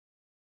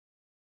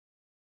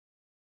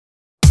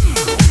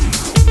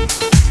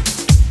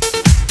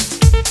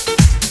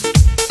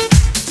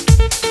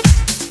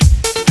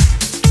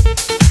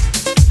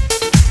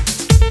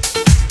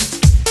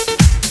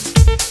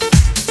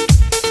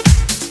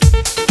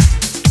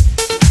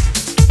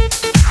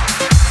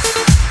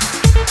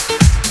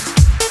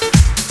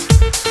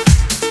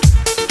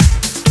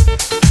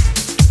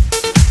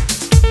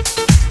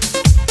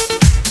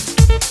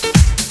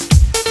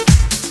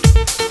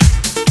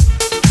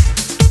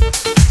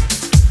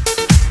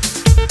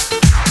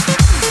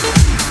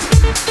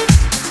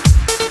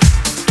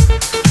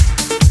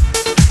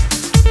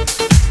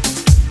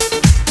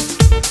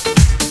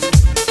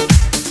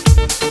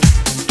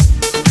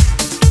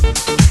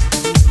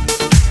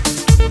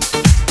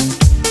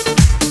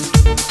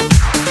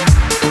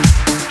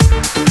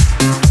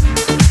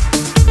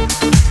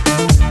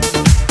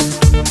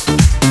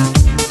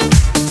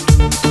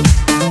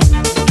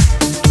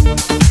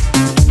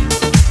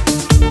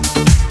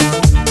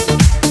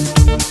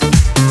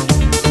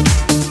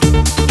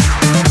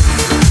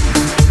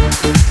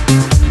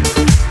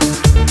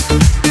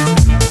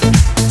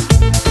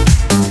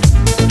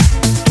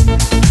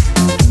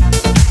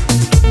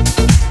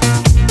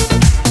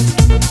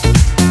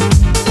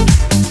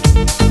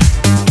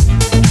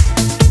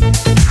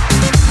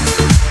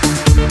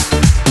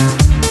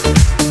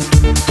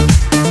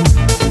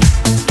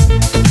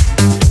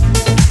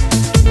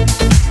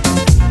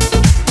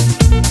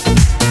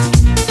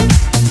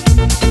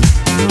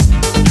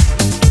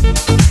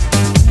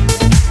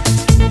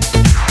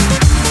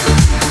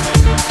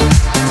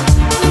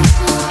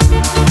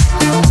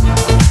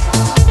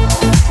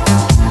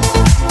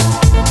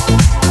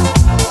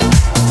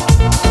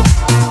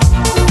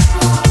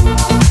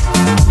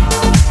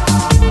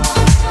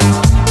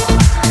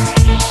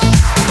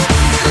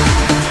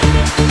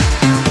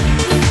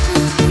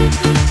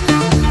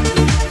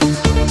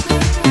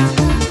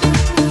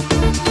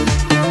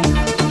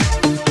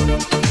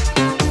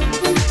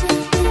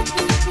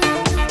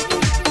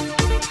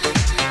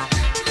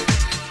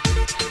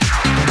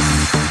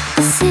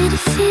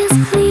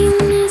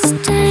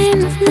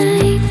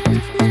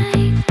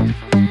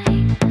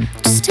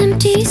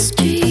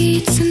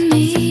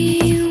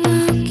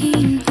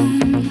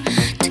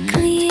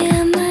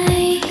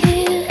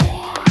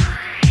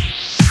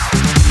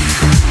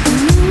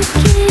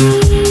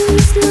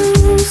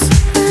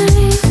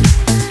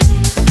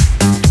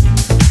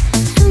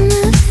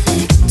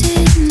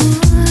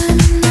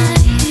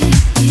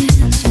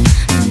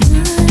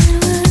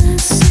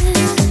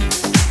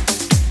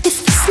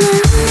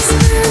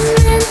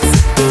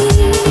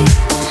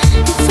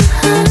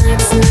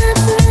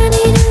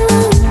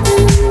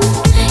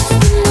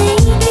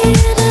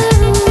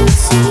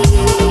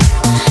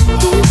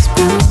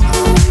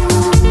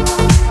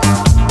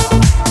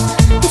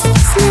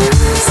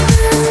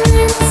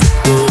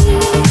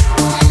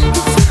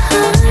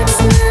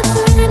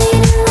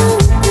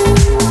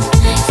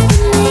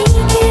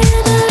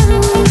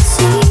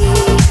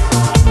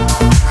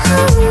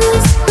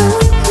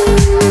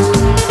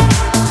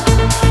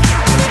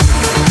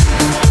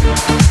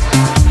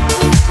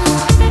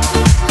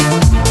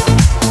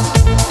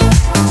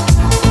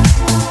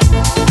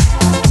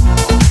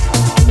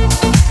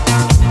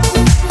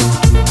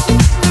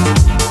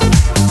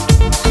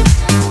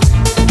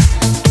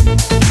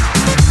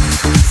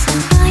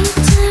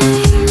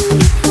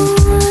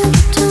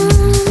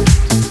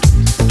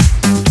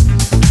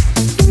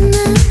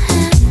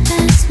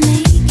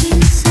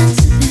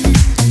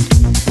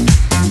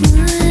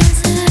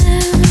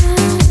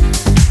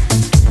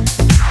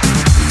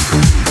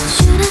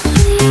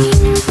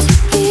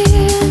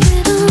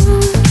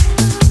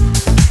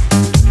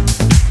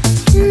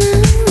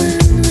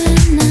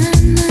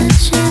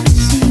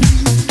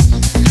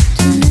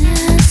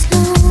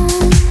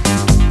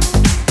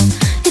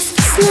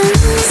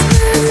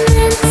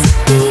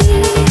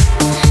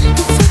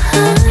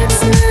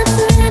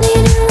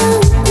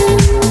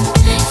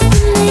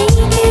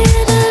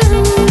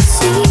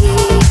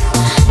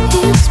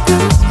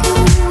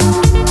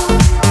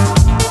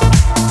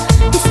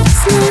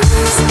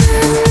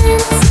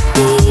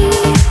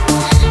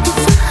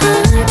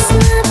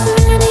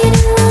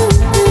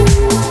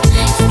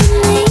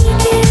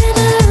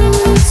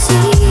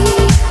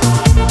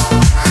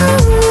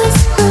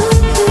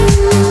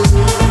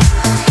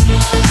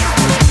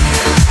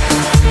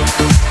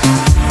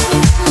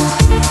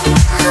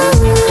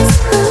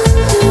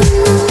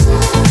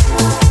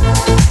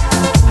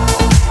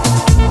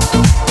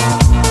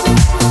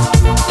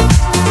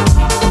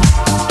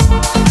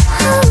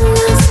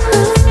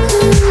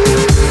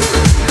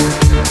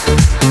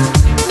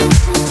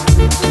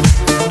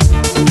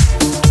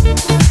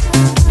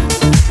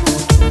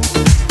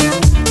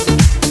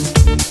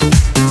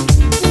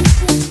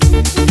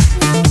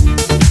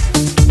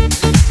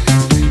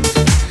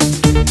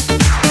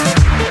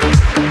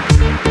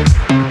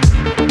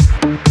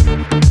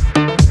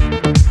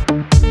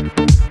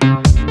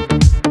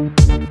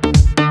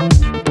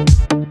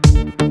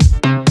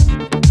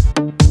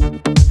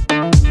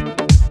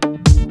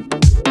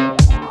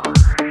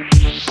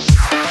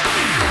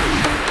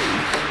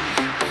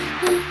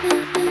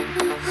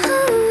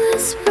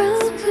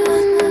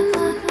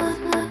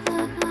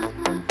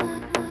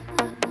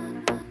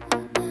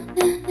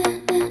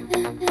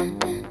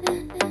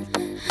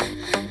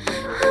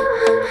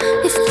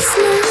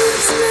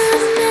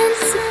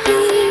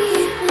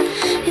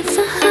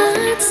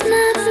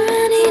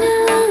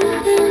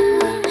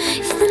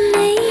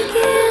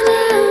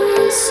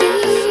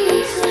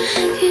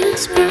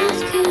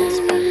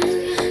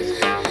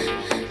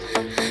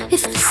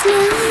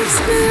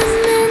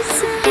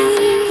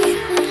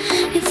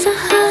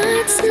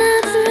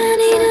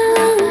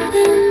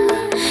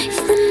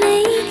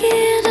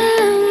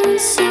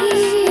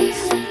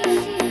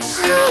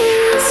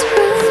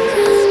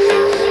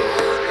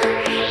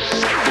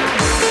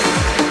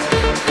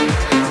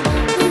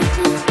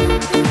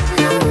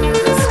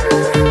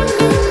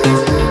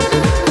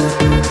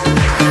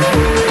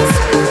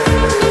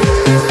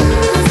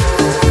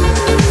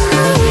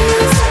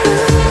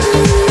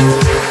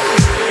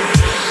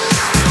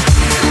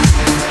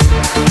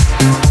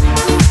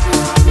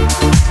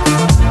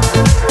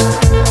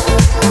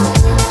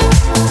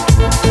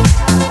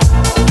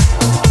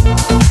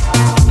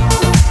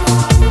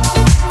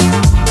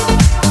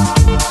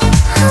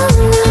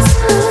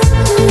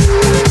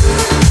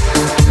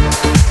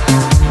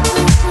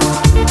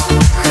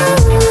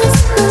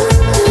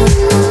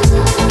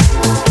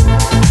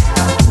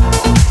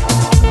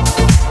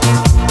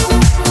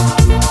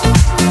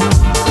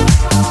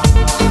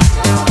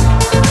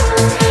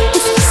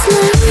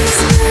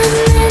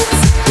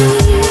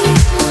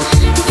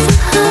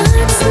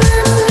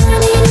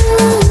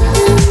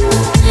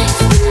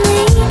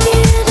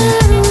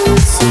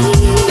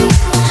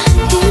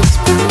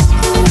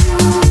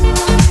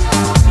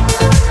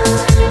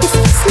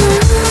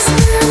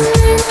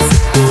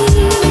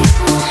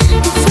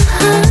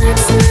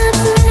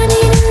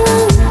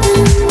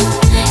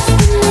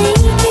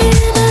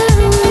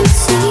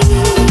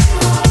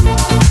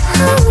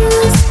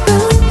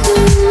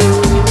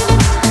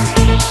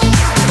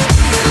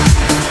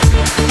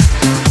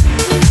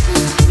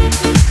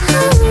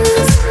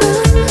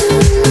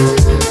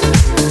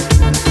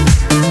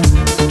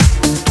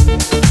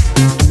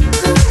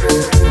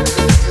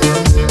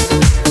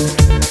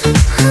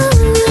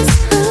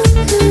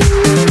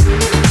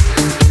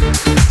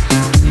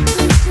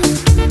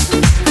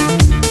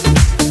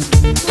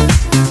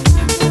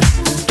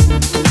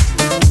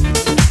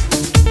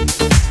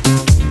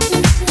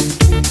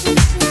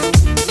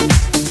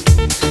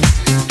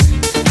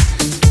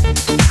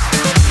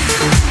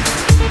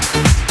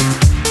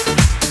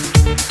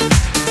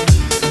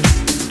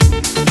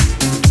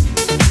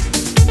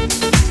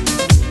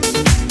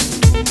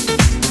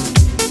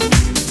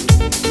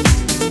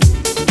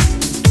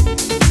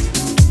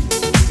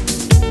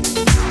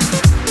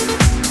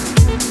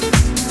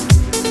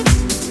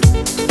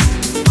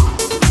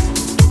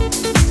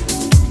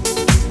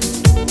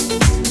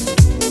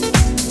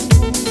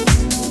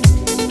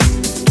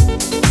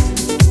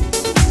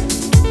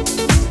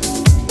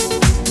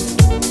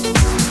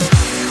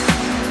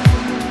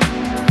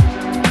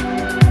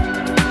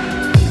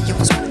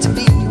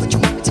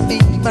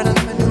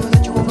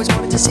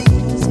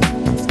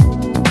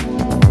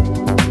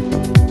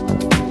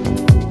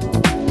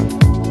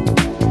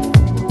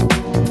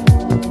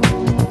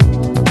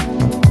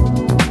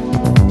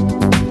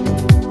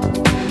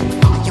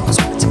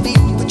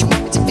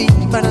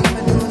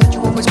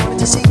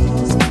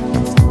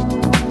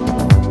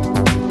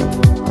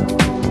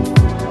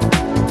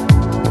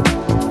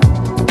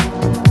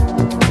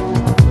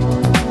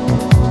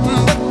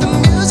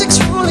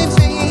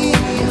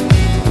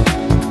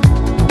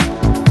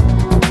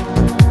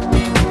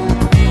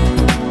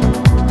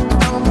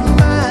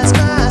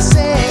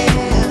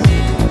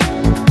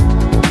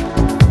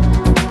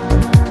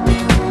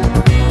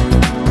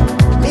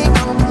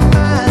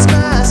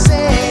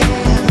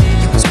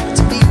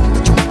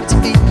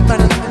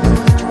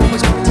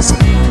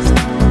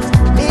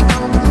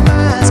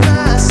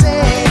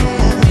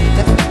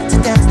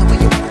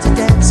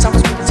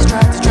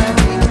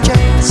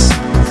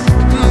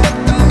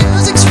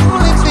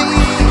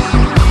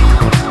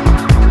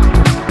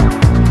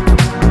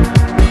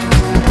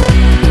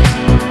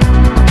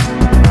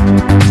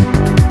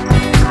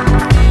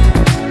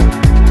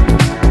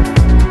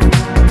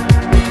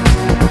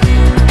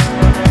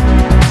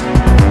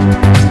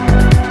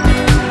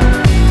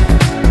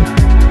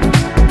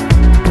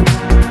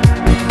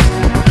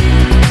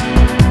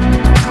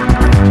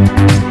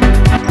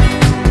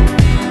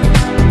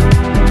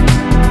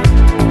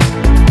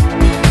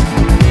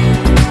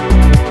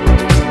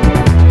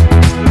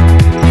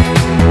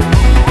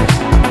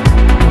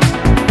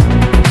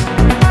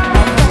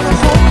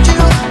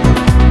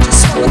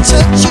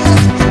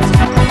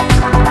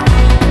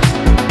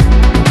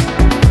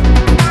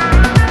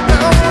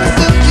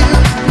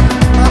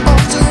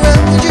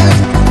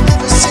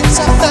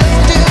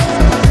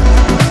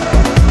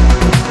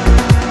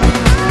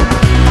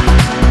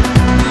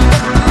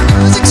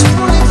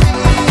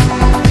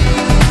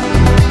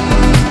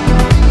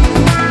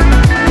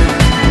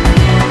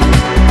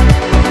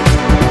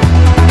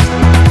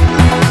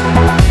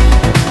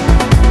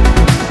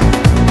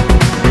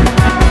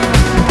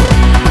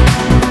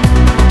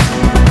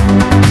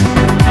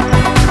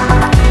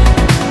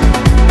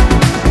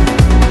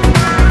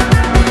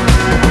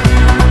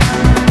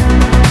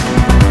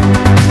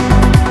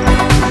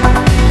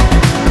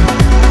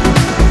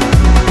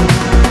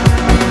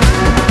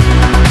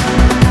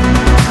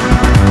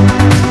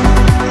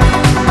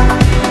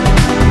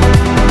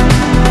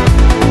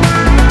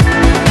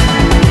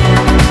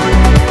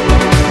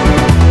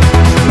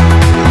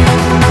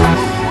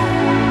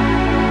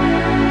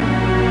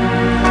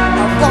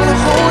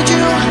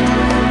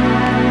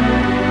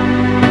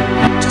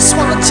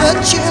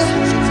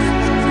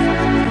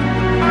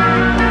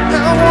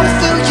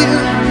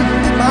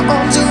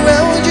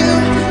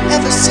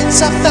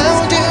since I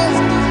found you.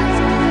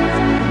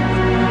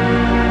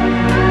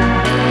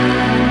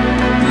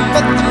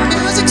 But the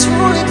music's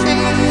ruining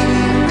me.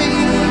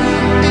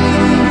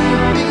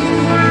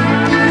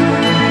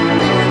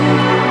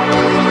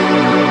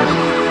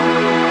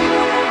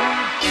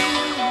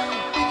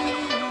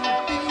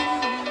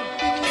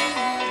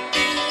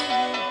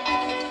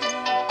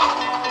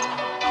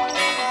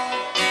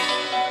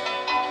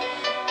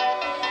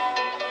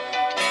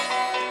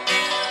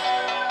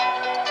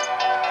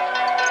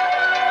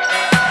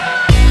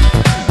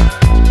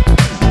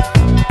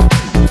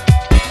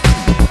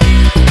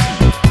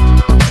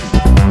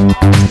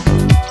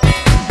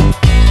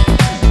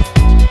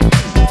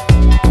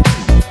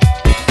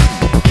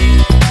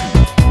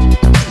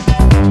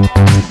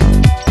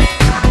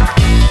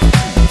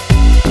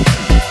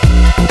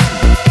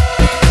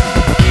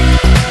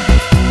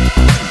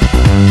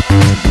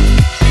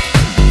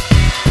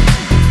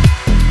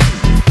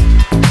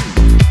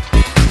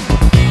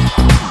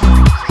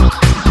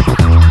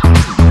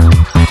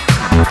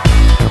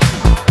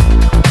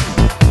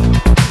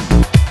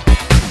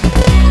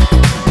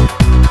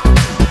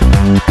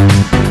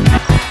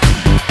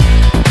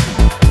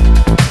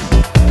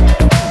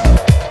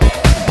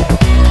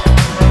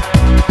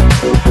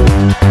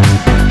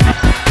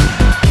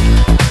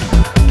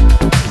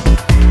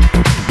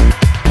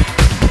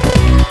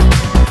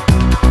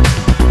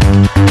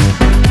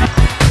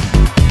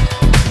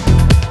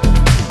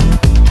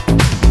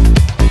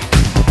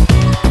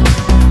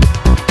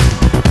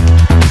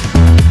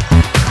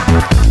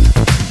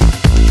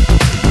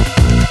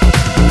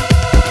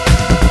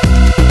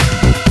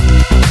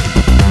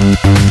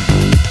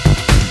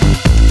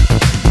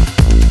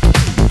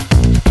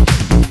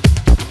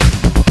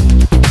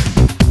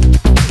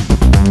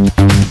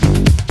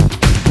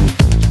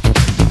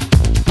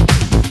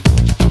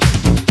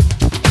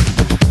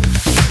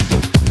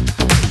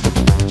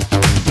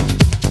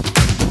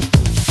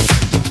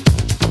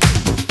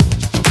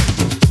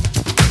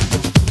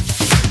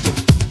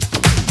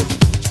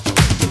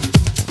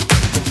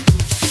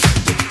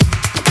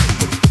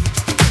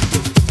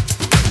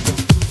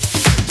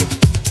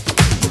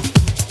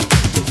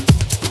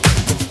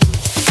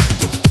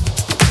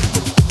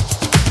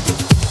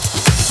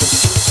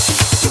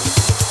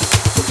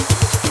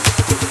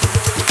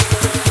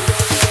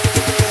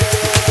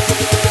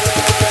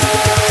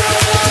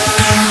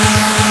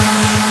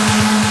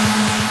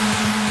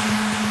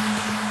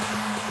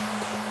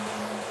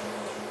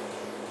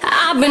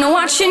 I've been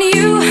watching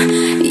you,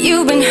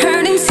 you've been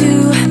hurting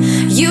too.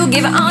 You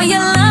give all your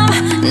love,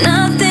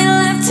 nothing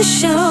left to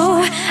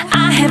show.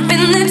 I have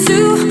been there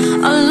too,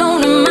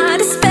 alone in my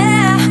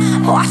despair,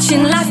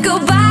 watching life go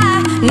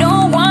by,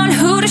 no one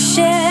who to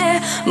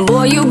share.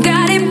 Boy, you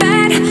got it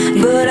bad,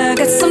 but I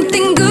got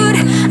something good.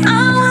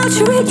 I will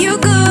treat you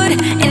good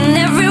in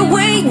every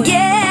way,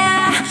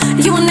 yeah.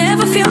 You will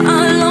never feel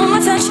alone,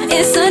 my touch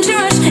is such a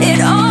rush,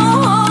 it all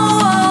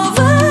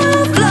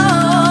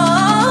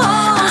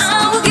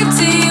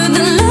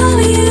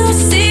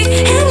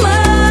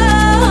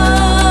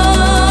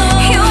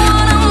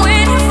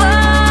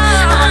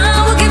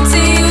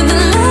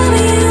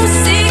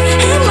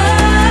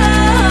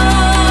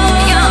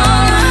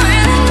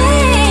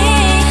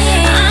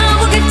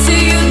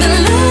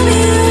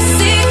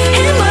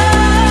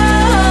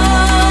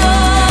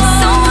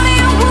So what do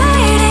you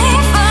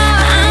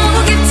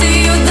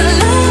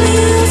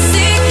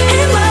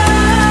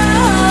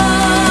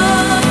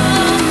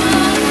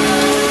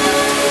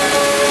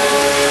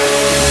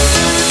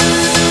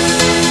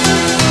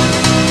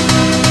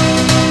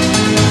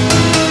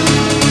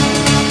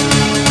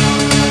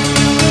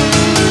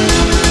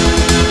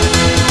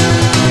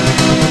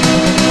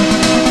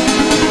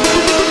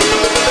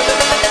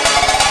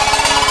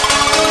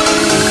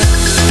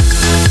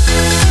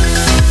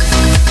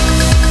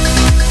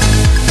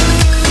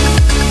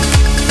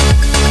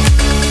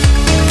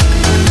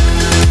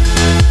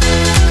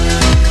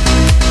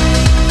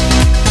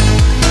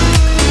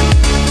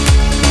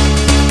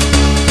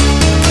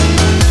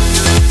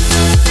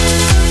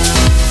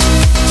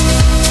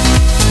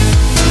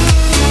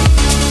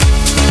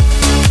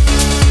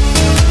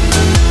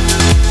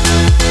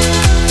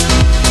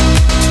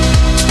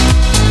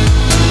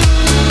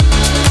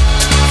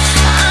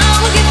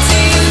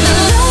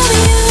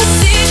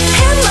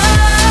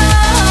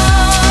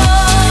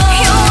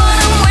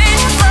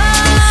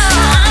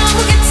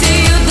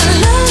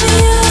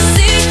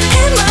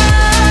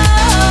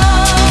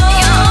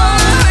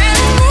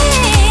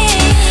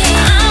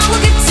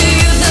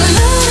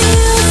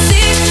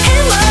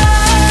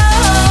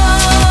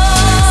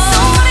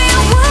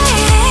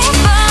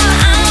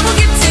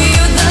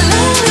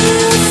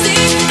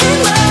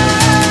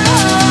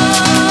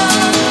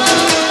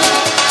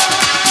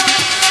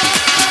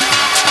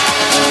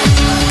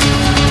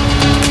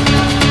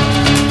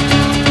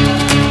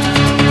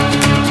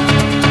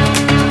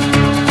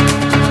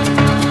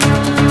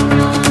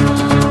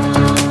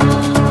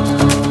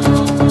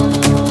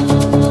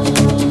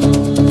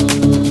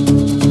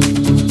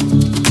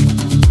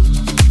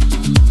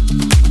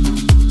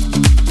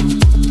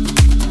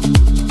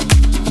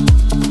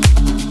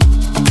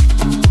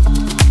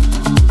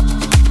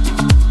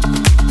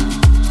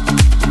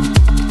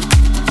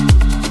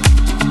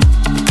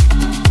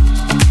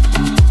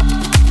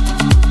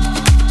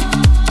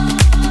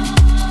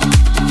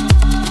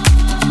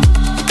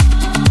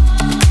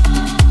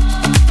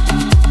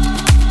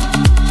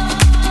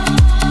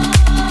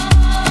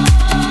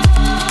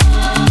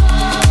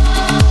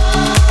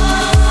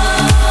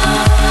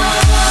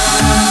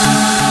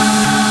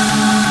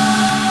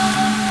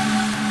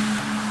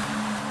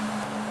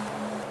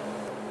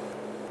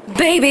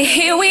Baby,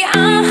 here we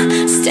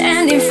are,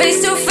 standing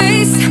face to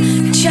face.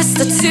 Just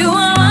the two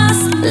of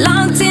us,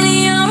 locked in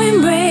your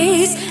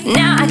embrace.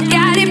 Now I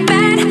got it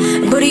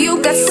bad, but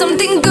you got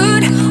something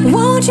good.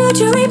 Won't you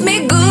treat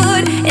me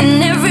good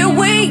in every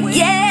way?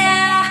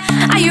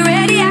 Yeah. Are you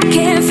ready? I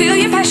can feel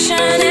your passion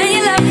and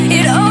your love.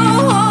 It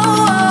overflows.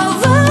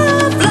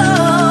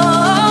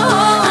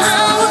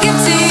 I will give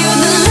to you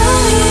the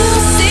love you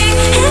seek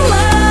and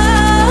more.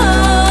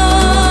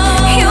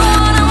 You're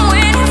what I'm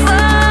waiting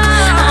for.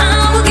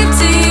 I will give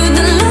to you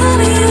the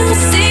love you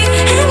seek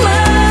and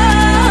more.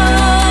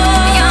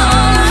 You're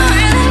all I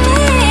really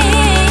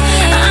need.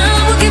 I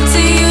will give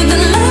to you the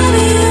love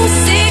you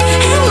seek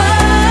and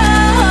more.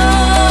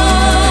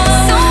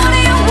 So what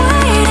are you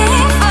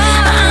waiting for?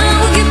 I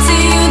will give to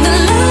you the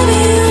love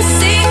you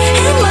seek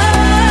and more.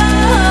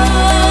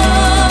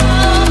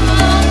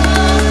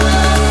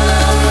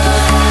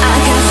 I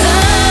got the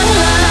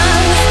love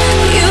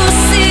you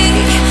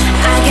seek.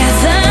 I got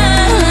the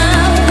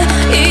love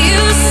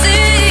you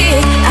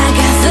seek. I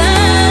got the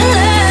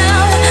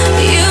love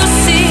you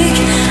seek.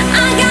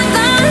 I got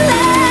the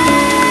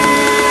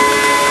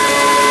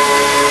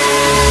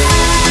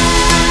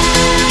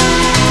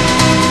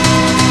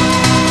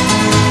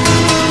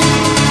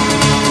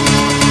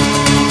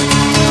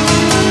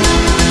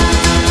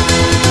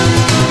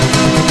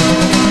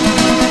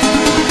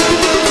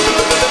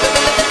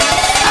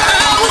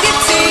I will give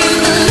to you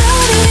the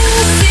love you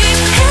seek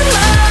and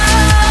more.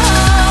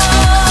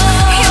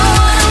 You're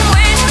what I'm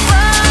waiting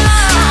for.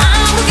 I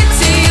will give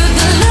to you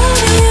the love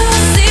you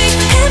seek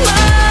and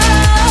more.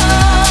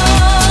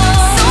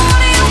 So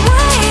what are you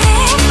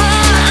waiting for?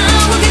 I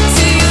will give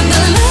to you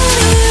the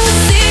love you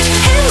seek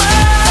and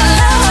more. The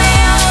love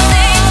you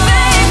seek,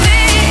 baby,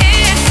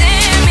 it's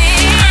in me.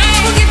 I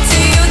will give to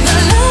you the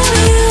love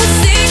you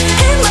seek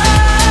and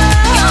more.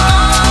 You're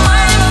all I'm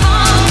waiting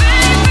for,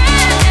 baby.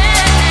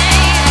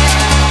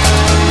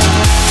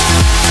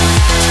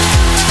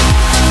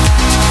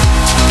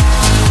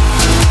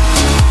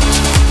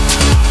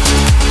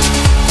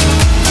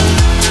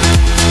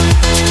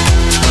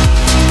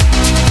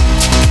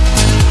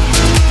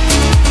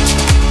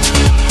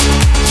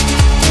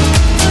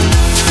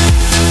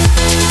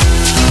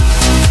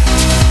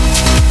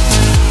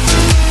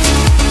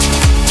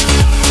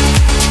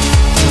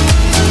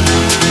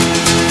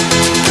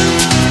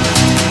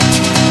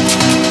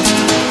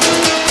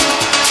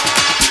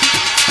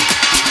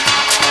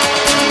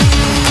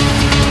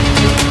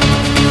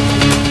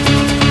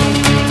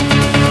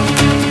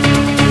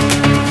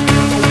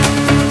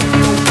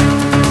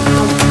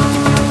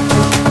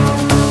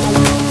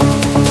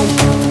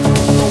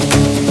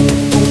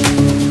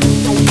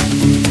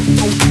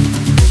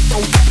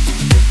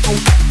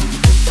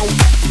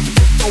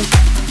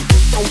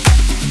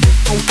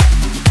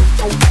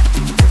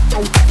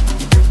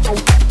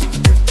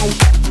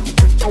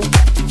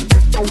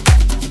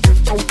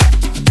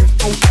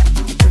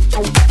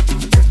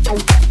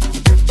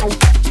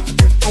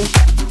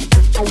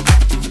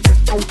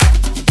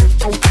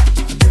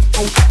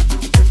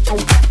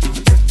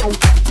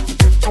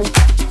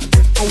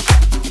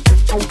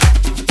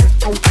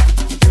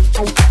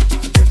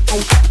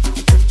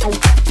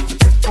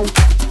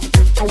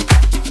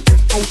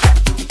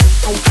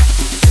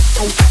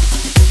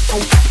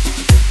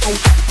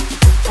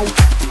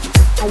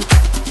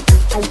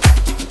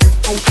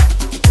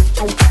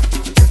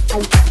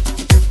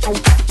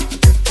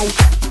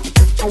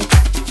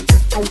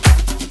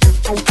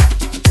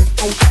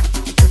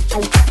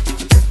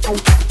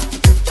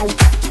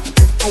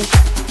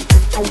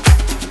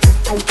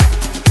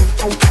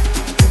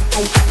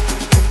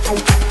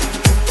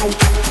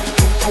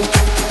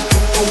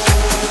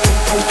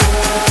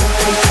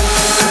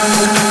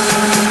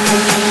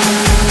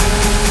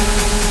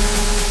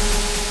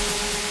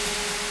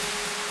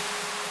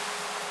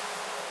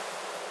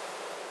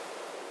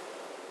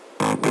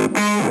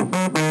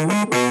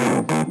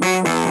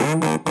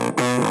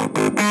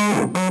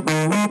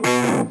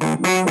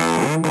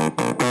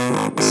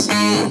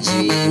 Sweet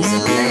dreams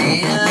are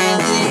made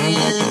of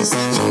this.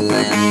 You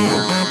and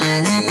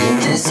I do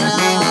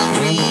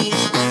disagree.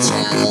 I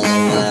travel the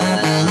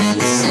world in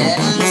the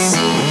seven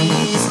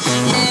seas.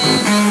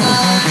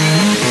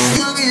 Everybody's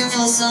looking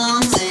for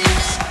something.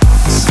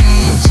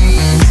 Sweet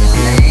dreams are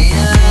made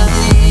of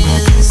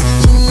this.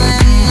 You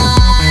and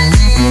I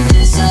do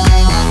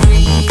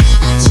disagree.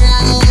 I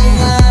travel the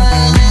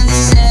world in the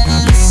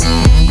seven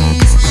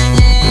seas.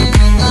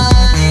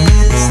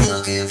 Everybody's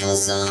looking for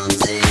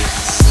something.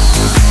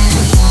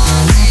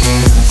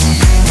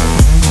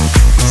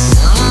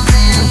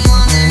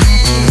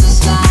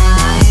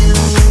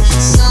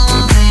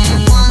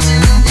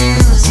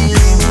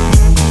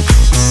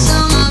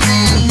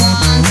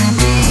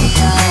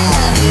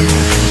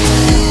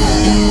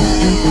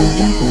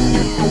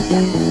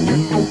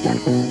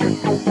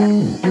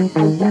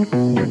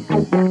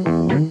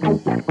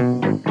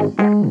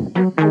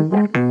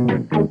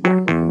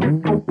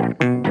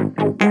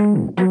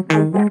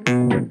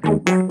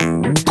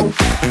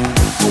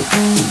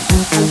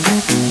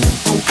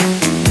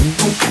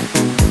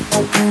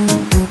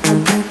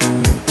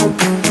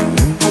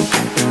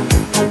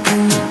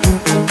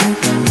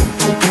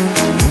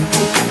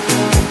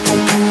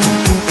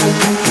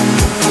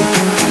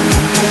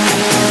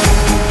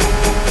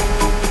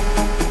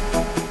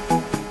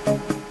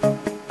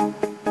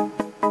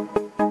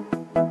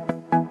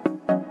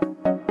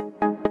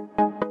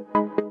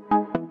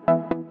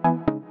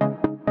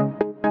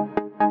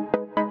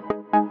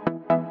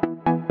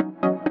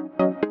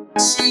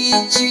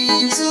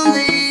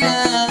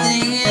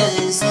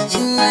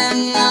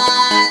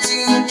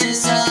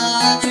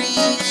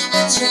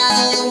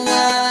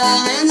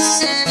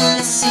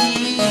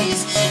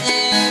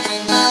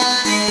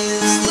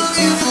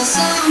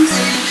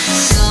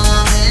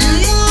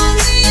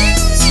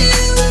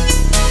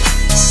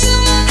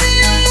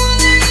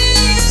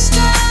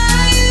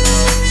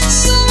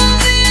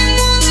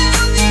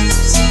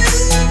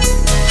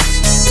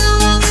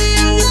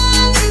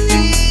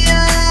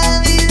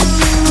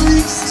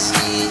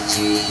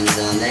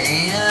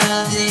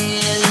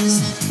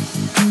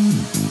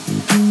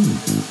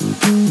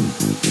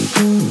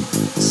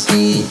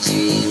 Sweet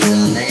dreams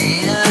are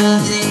made of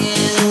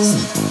this.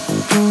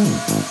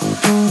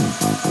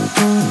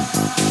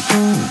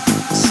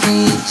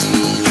 Sweet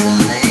dreams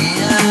are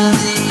made of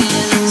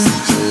this.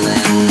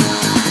 When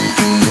I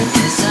do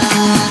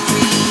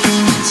disagree,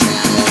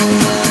 travel the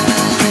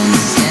world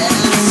instead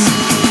of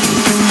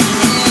seas.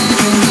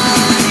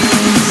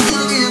 Everybody's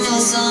looking for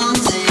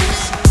something.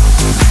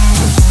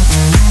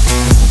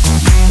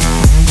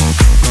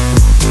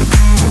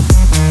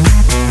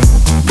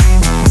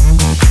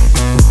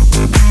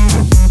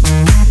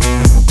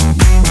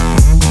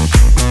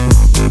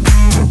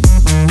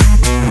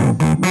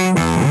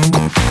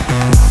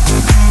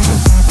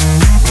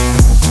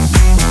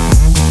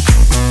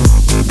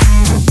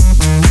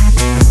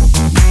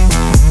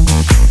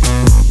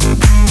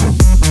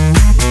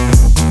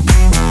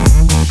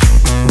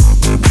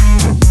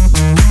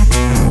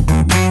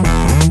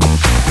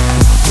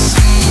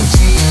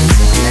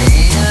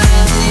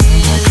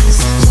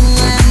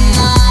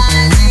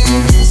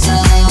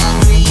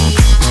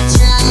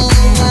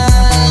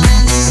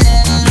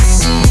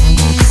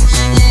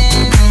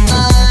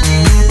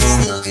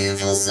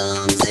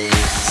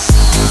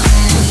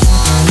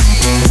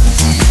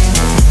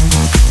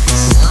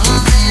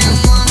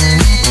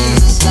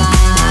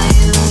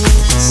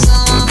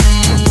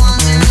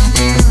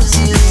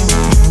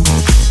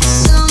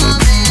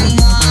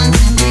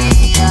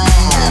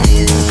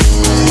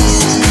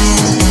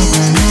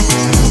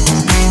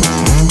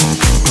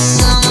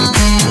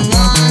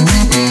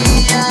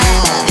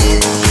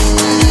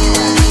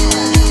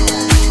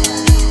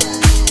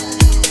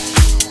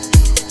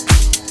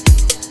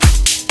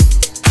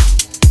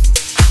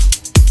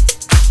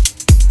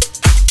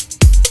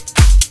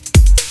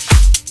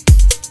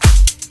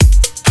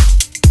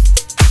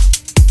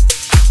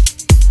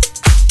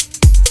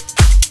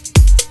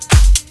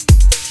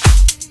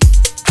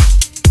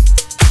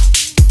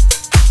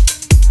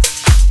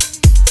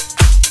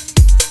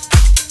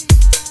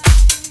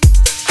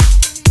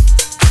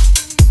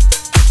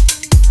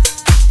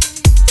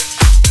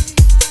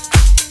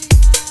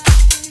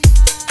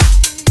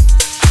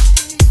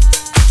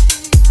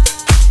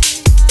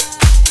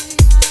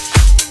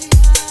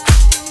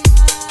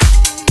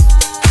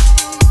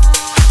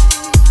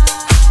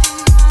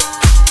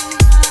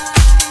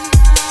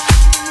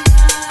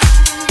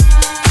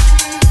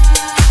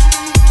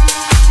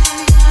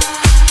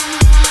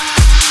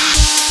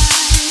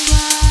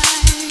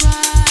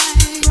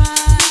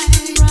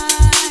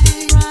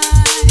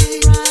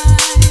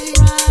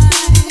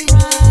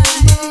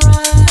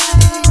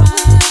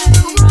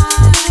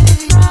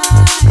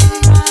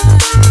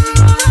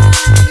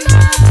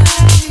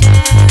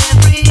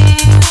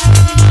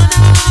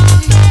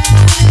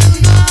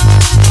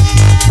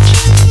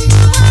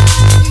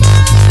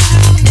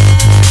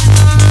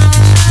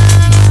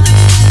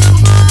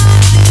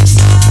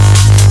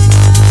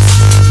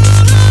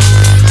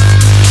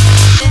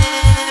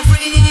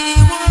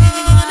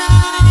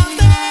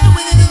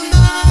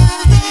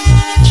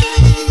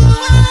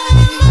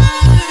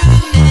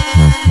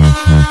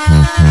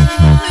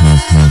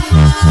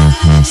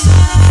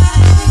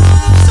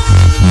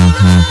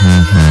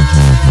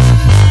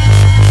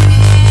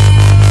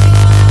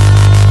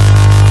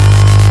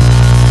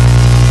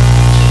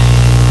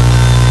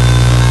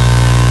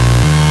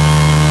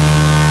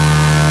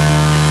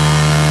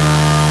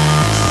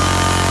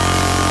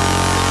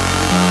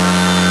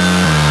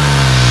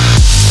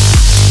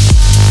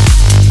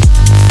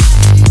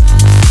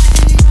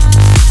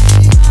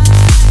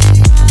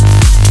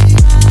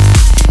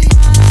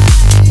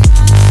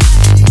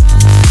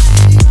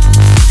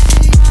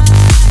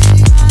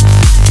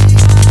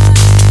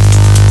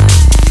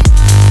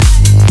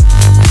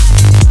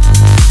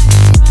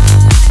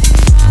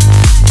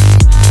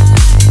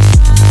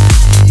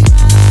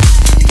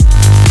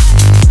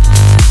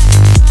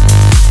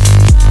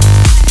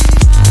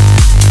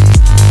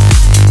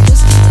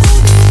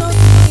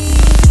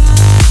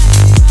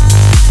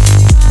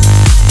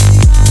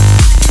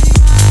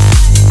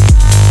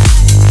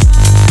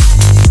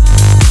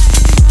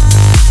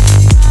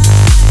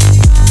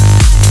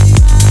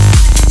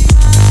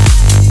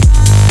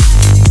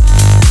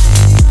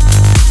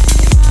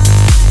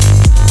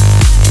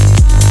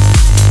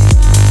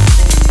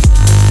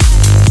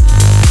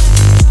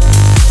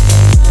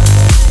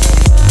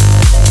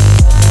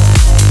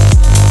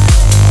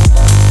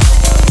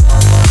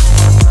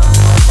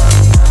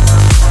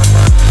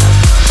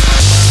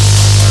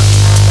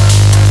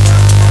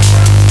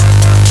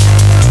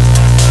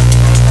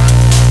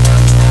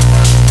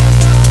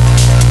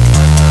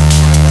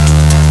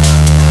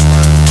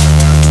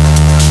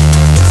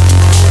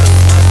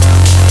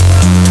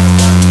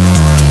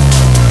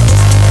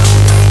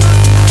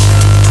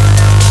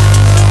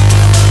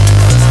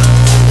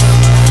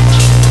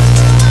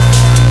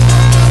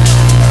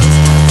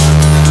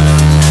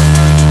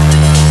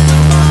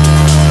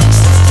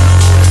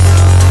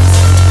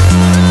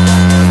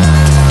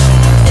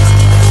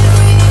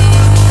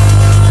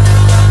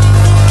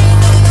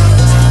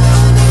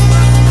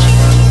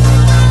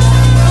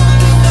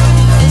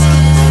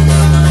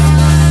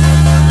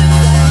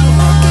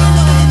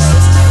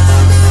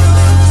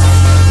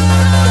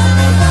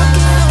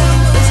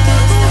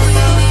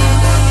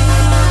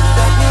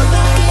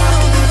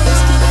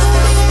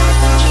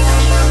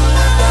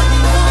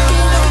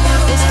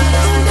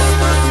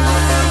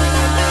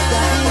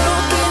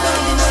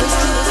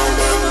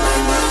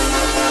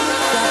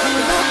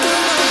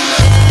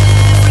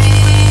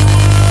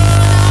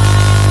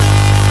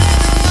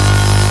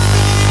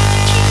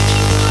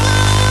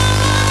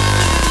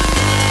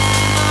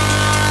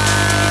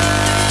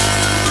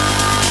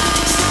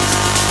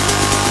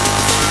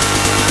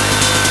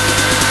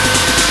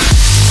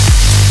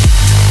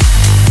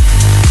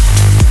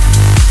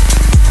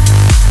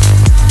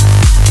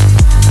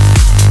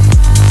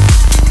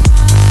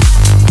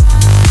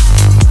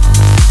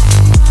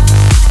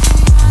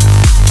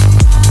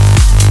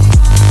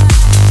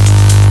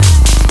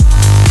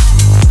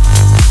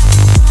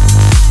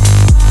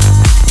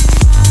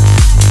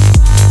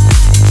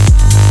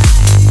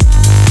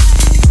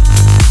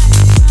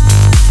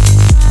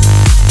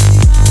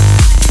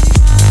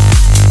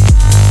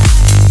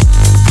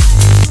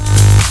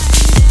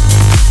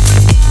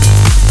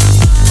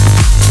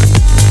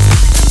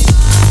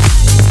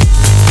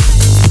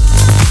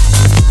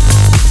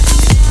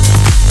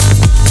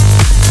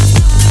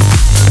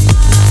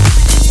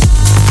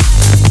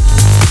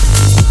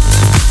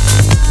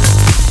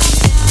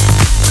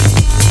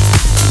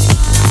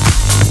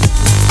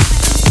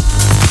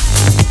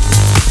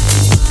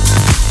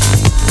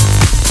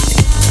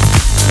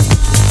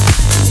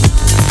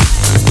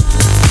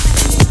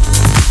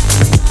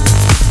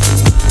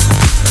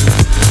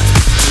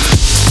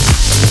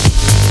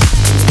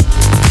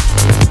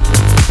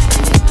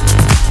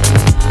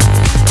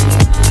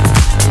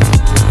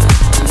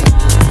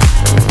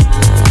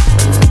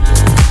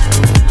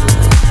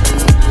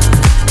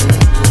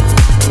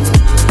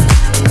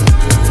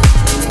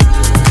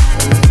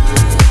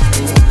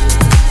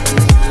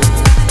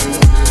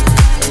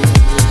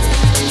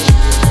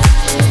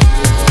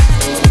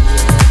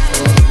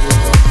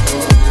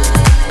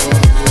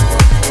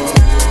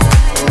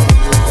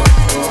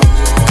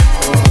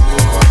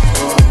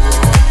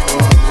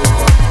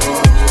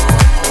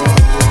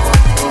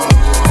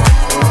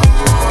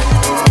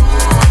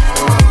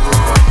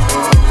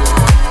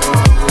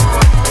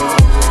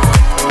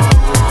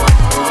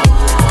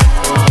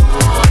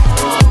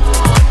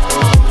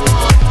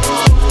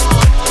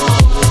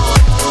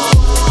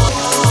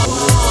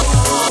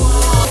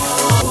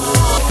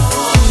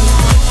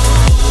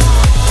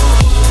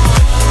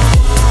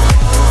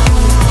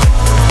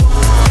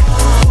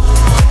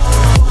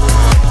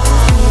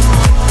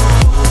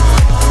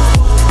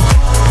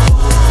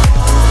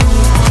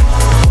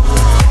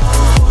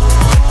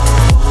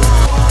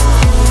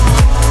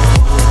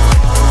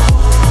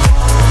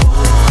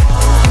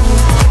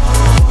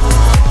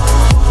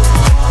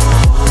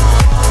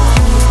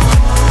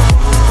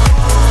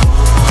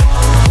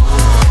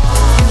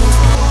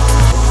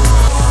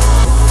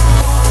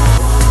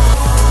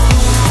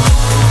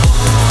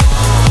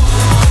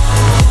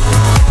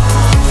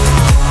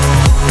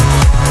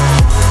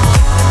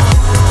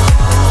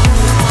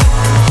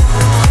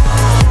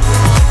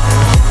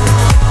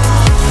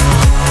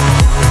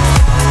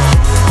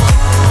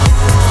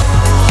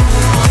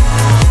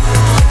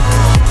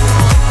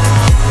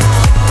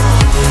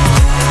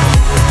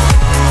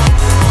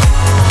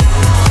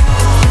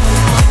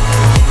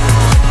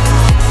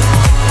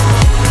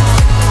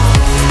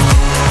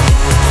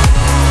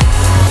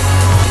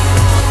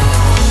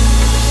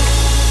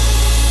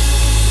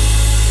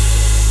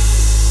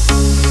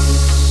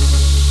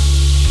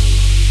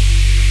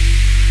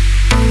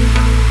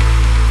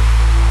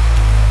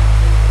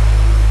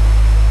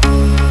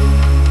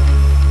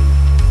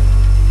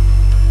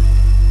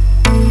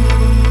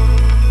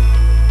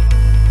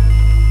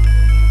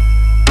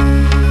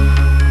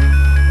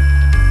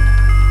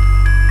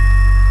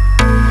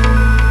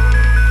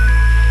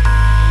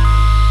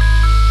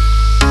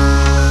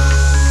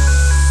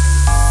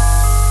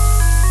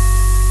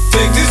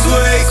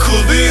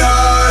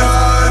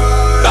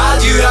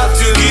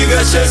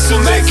 chance to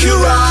make you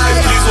right.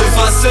 Please move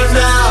faster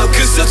now,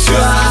 cause I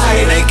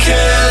try and I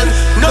can.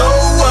 Know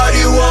what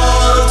you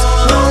want,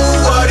 know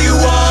what you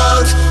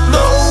want,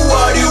 know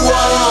what you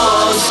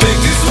want. Think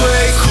this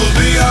way could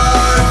be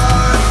hard,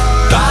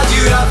 but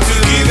you have to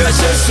give a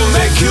chance to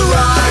make you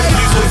right.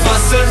 Please move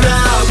faster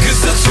now,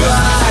 cause I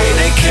try and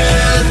I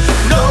can.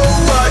 Know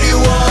what you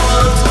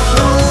want,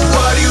 know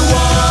what you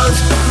want,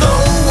 know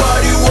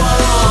what you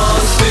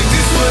want. Think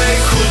this way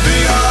could be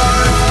hard.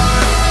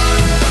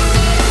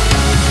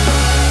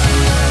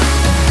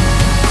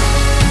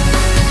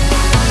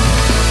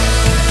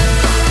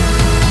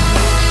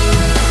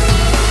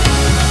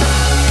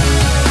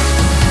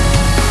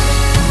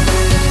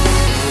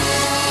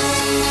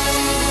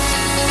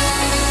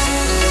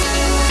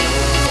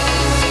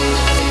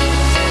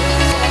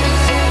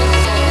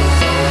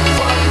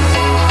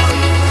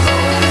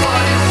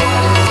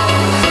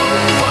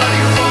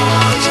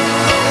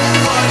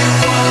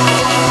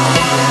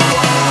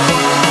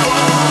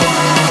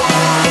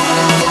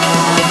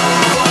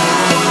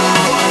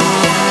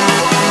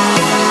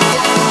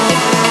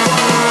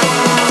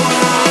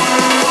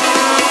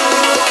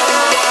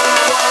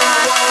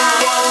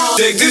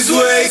 Take this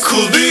way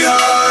could be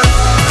hard.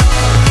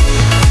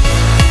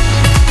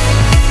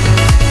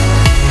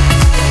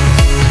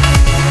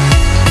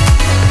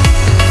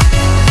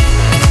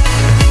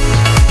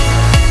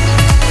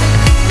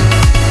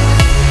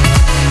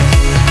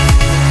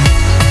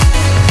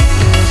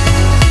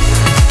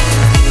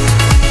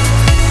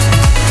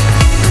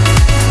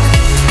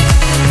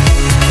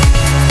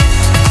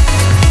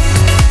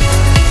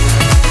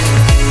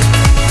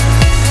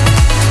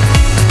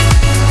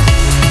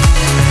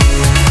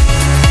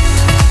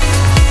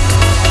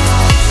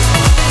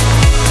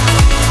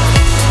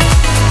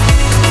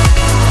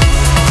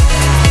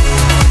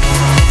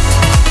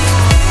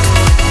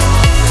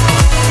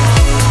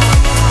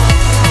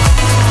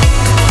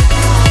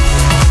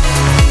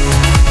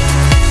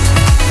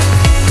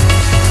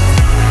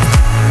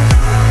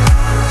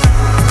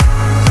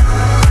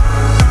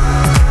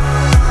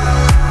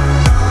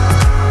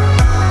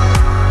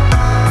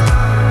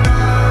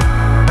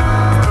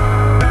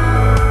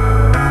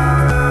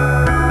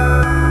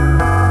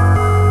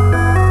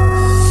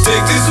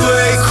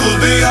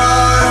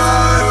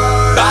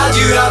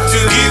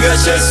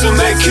 Chance to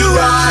make you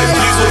right.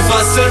 Please move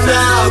faster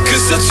now,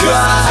 cause I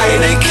try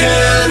and I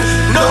can.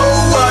 Know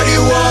what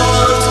you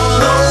want,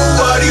 know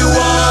what you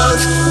want,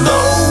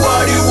 know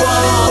what you want.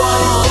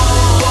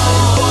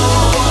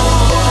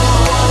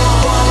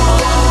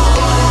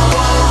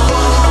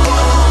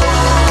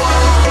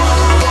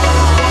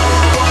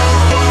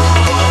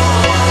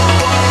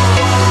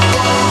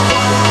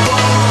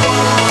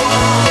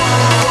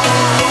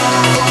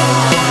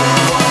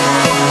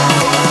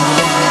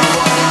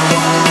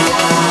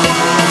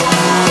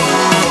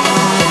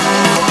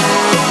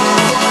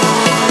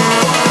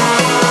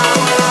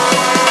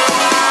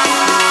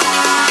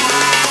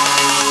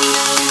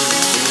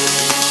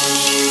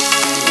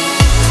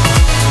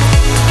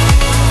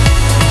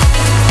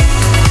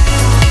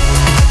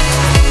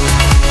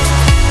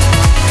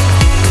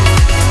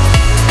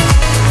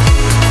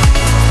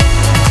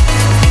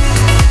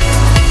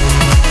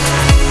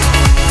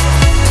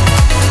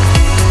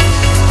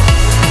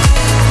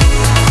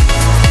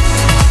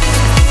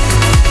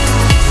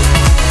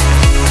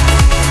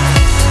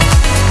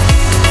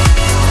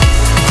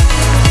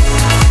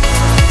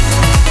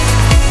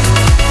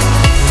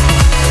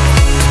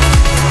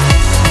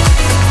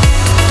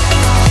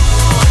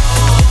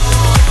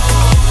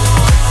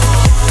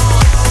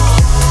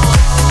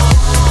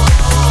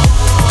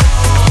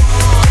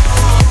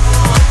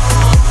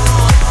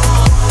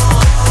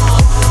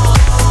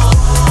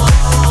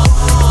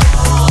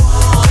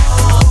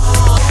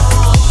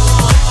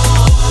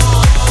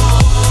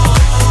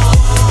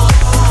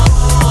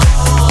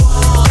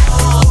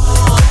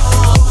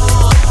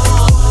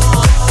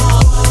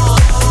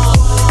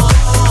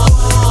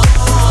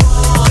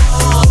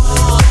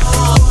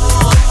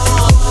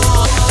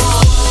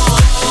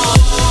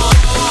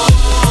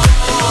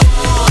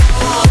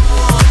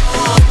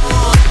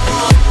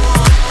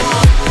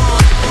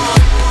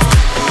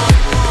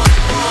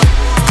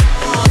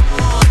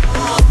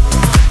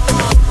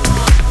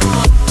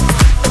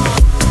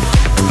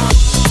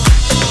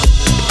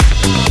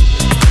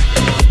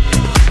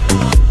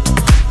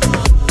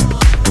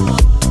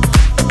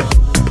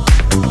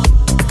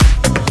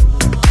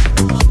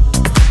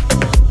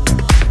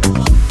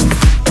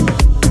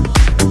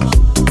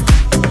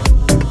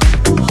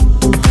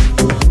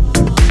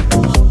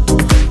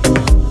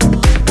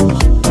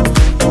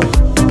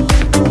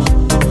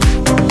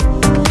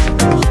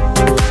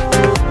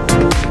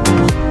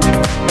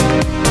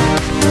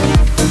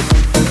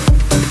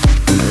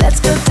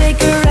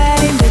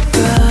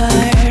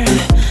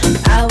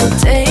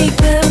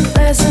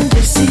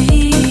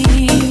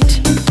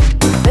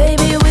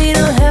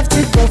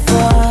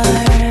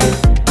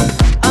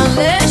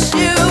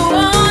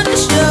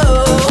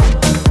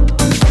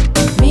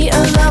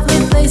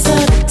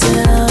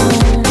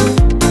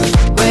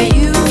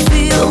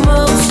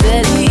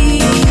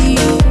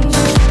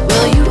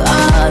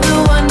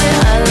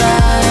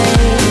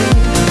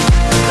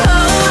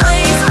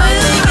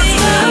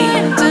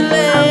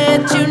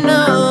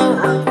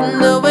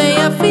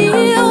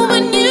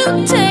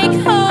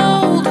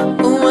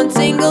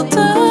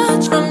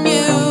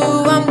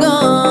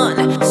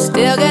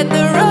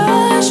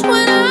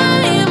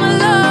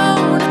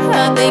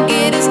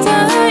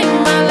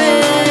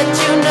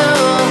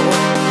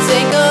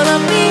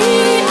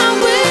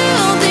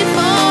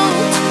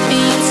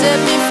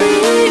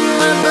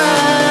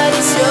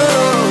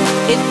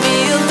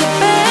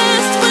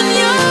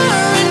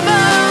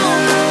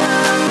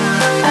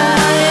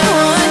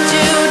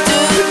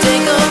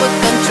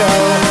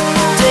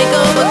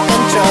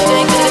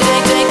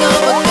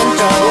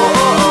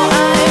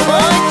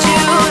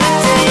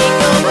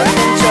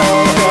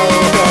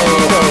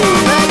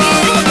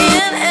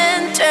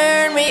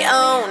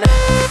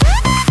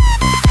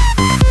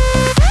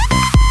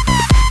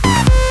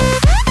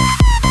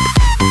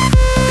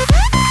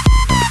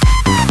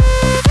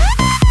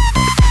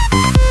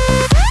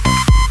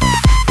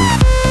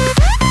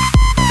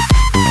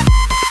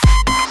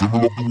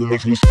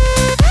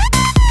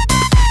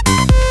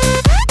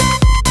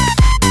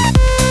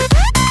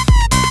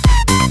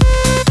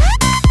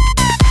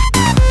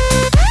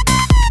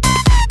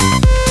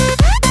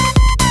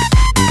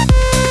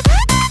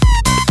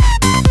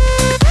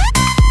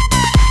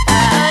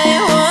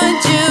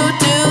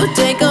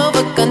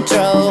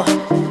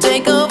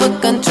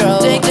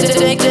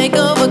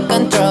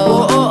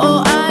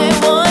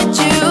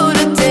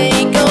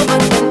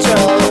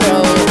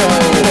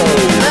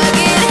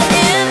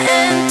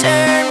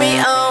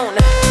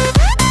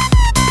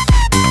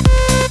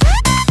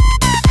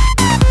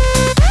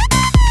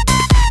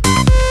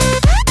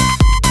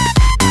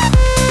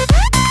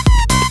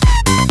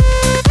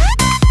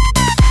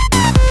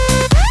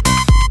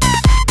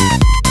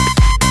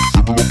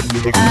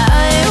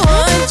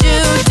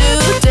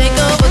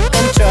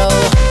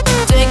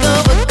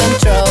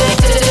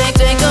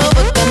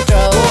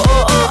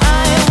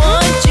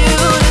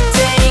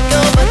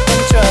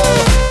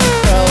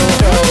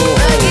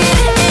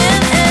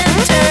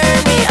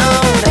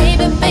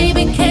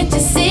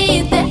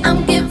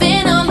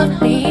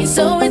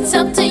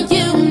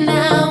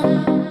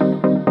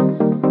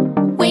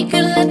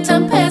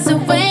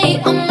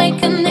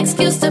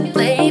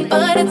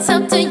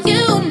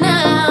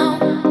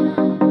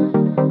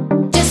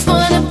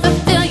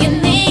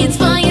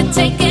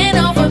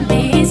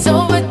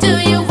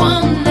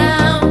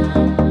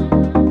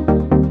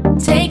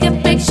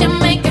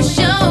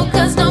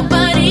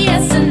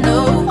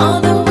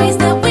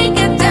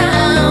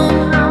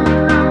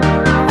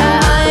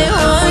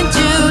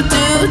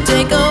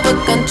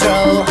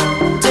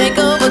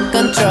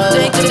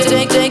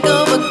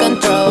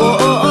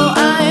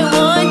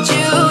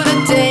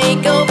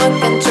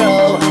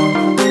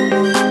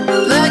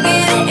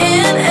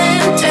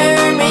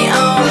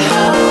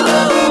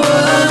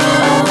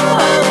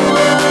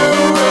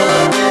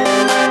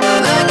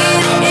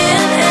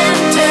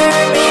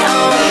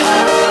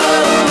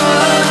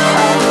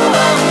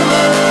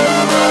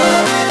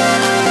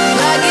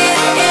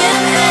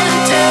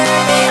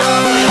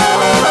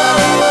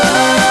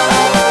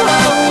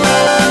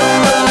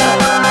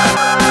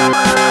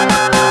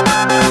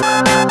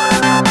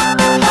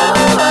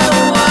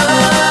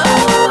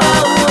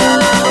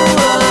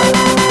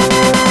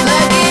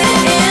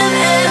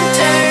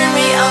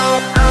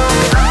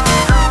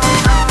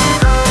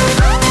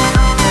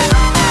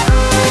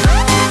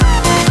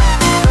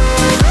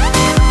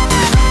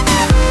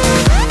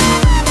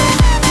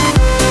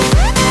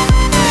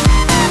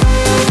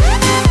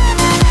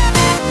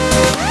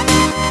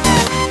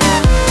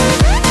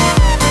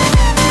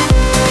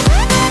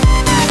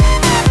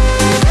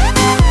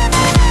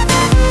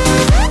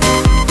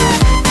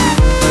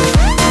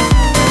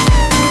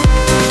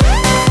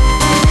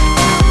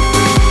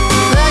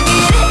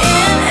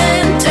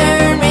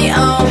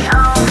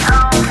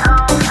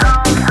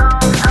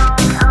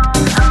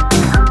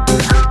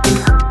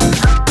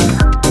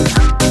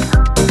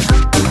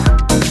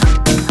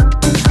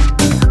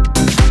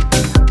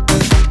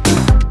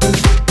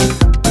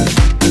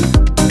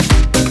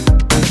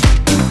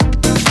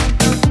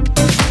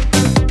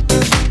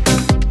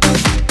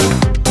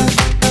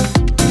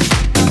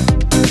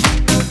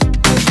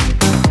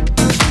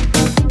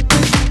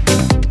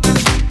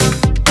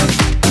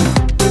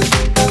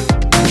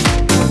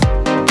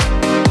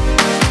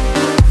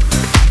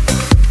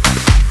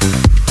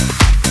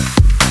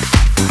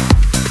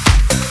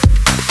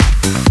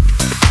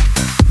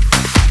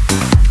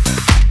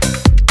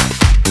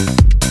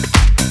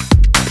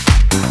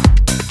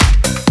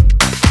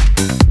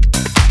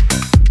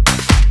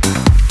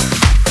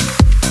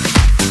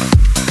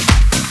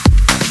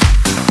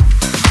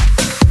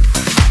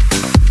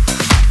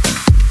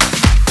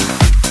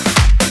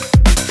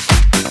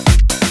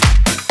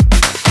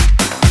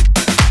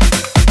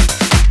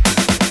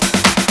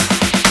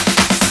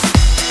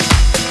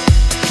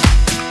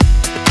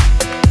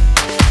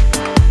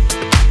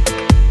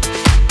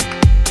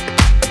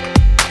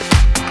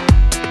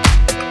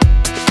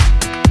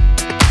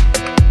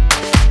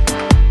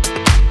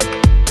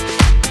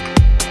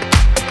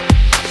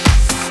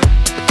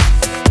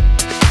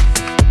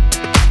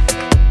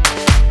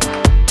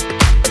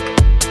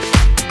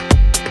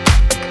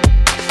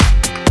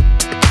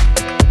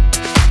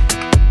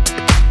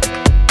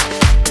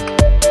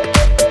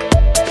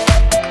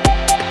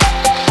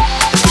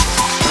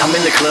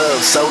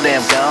 so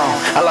damn gone.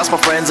 I lost my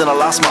friends and I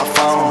lost my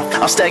phone.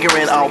 I'm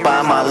staggering all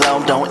by my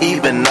loan. Don't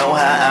even know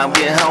how I'm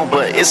getting home,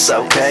 but it's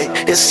okay,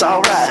 it's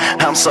alright.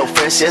 I'm so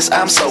fresh, yes,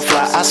 I'm so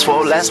fly. I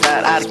swore last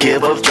night I'd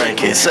give up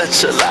drinking.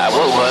 Such a lie,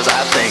 what was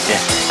I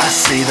thinking? I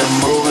see them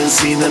moving,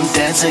 see them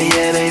dancing,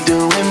 yeah, they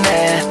doing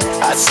that.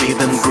 I see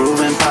them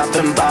grooving,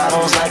 popping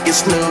bottles like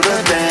it's new to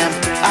them.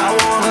 I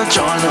wanna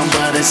join them,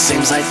 but it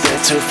seems like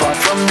they're too far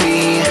from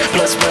me.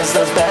 Plus, where's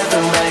the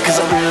bathroom at? Cause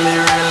I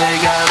really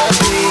gotta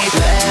be.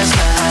 Last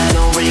night, I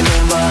don't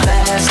remember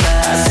last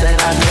night. I said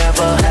I'd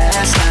never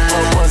last night.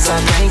 What was I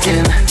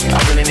thinking? I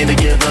really need to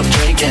give up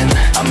drinking.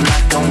 I'm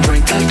not gonna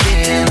drink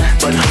again,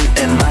 but who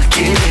am I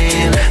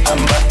kidding?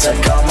 I'm about to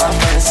call my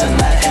friends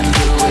tonight and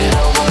do it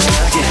over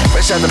again.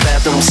 Fresh Fresh out the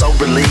bathroom, so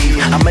relieved.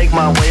 I make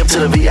my way up to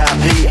the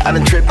VIP. I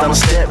done tripped on a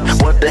step.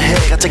 What the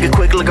heck? I take a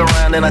quick look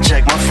around and I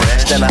check my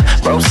fresh. Then I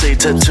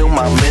proceed to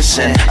my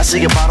mission. I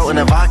see a bottle and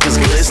the vodka's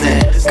glistening.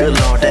 Good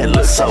Lord, that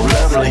looks so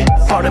lovely.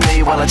 Pardon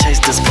me while I chase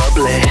this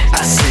bubbly.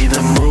 I see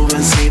them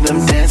moving, see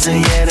them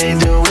dancing, yeah, they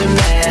doing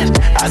that.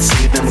 I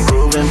see them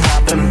grooving,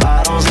 popping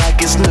bottles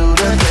like it's new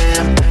to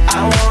them.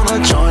 I wanna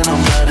join them,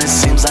 but it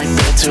seems like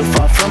they're too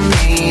far from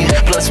me.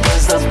 Plus,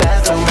 the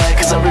bathroom back,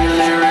 cause I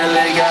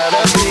really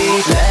gotta be.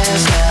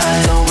 Last night,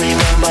 I don't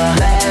remember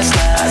last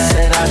night. I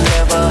said I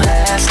never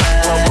last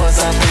night. What was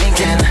I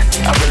thinking?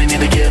 I really need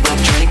to give up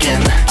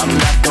drinking. I'm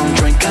not gonna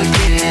drink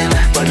again,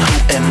 but who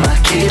am I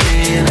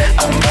kidding?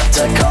 I'm about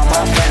to call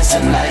my friends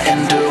tonight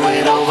and do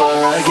it over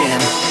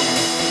again.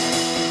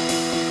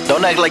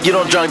 Don't act like you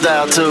don't drunk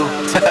dial too.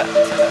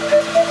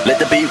 Let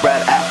the beat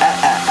ride.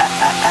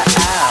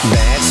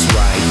 That's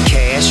right,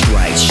 cash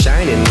right,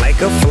 shining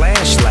like a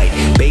flashlight.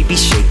 Baby,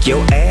 shake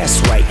your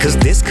ass right, cause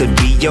this could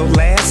be your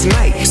last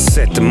night.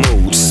 Set the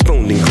mood,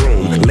 spoon and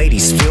groom.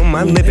 Ladies, fill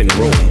my living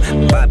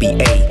room. Bobby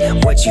A,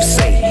 what you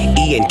say?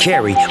 Ian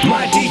Carey,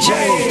 my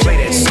DJ. Play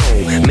that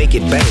song, make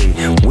it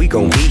bang. We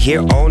gon' be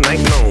here all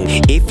night long.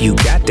 If you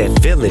got that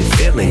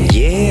feeling,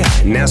 yeah.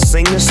 Now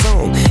sing the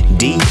song.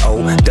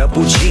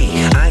 D-O-double-G.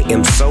 I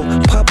am so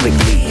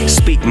publicly.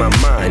 Speak my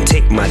mind,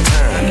 take my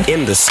time.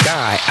 In the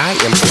sky, I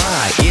am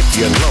fly. If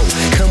you're low,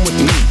 come with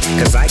me,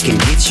 cause I can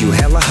get you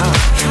hella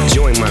high.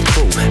 Join my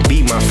crew,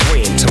 be my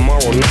friend.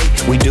 Tomorrow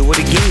night, we do it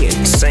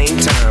again. Same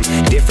time,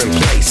 different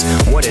place.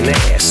 What an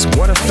ass,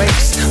 what a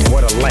face,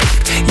 what a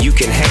life you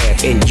can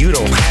have. And you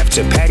don't have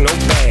to pack no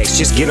bags,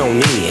 just get on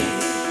in.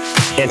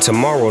 And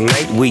tomorrow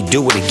night, we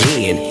do it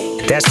again.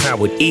 That's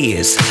how it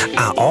is,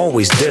 I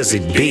always does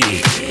it big.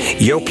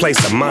 Your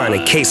place of mine,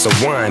 a case of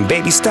wine.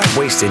 Baby, stop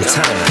wasting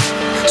time.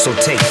 So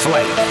take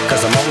flight,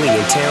 cause I'm only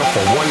in town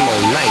for one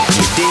more night.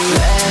 You dig?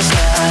 Last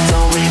night, I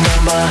don't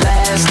remember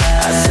last night.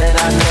 I said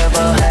I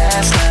never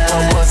last night.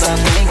 What was I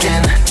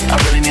thinking? I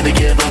really need to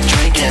give up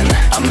drinking.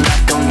 I'm not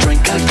gonna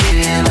drink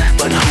again,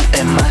 but who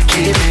am I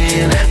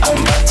kidding? I'm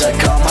about to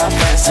call my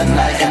friends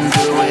tonight and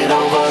do it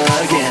over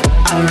again.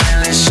 I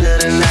really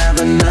shouldn't have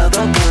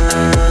another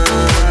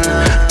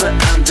one, but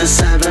I'm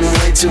just having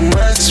way too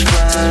much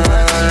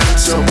fun.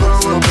 So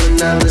pour up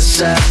another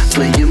shot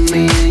for you,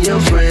 me, and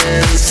your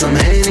friends. Some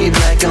Henny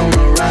Black on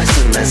the rocks,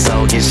 and let's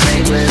all get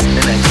shameless and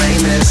act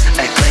famous,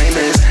 act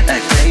famous,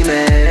 act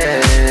famous.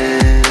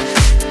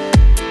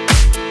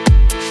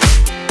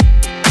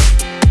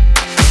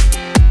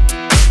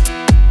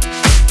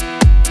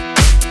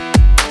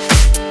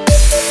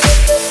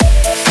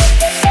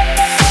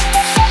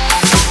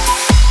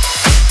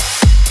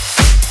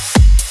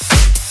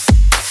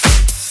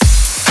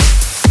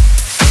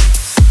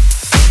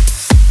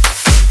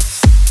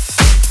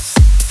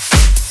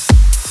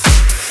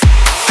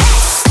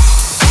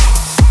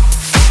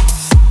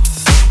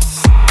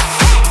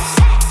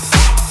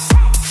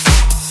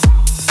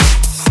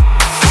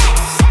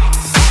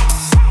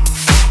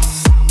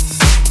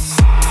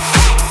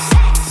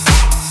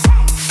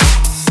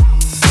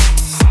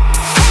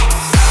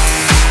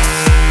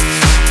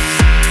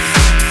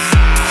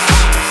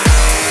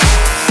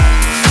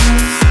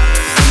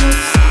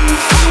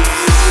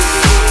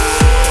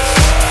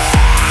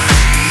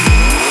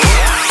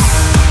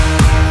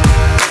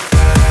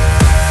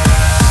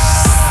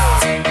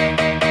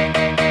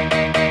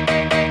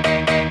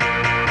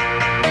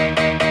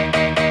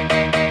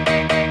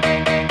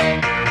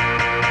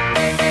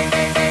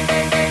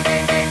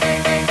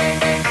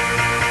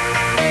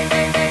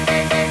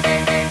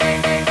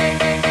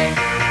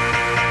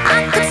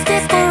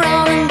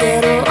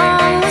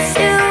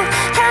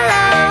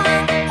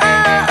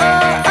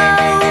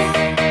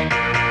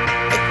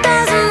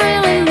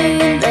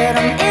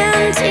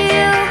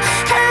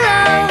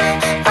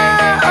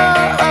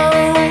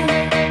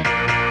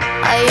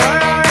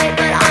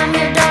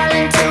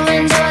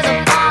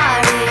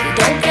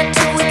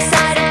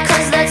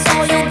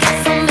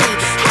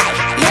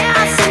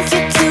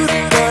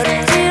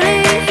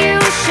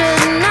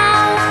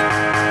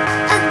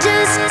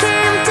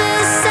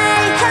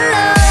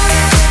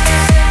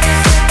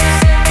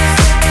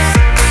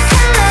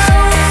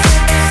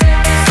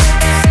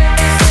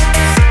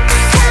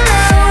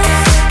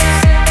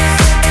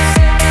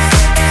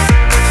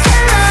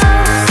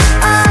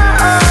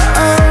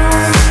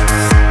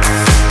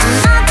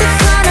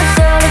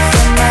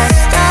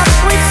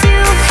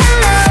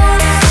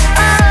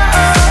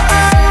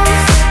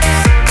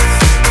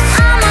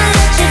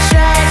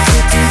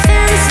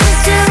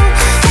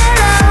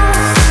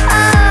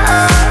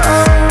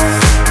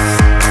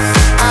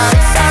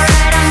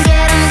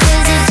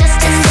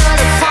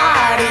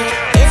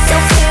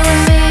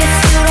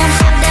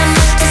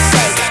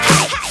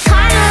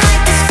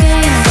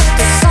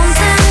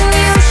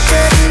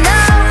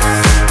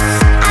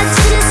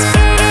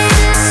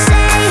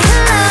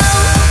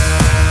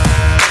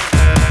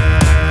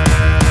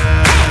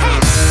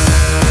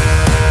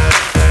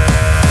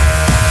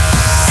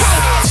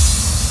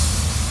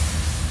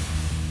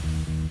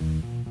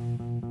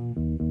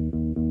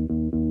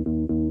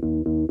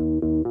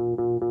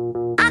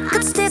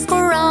 could stick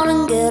around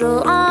and get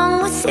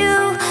along with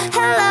you.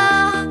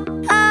 Hello,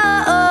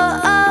 oh, oh,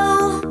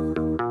 oh.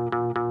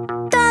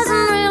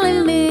 Doesn't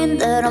really mean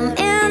that I'm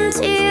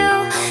into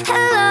you.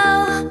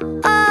 Hello,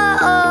 oh,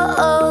 oh,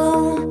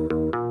 oh.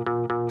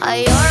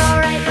 You're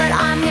alright, but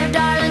I'm here,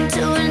 darling,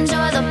 to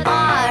enjoy the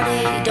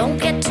party. Don't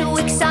get too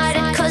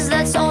excited, cause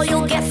that's all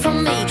you'll get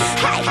from me.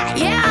 Hey,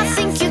 yeah, I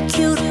think you're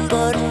cute,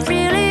 but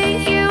really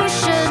you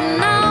should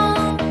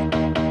know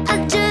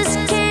I just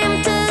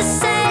came to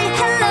say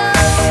hello.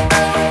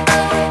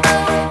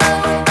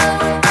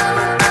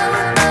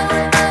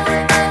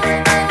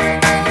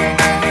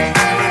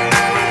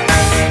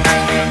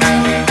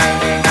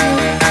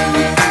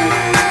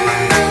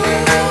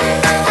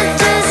 I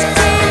just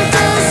came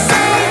to say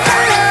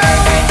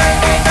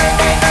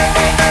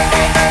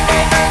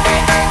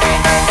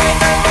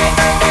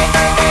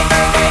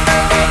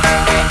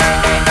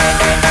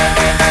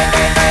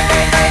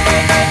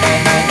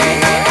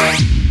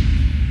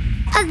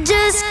I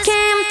just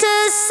came to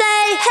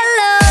say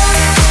hello.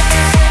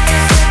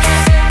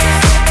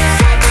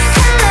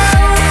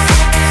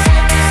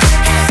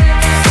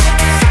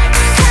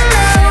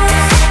 Hello.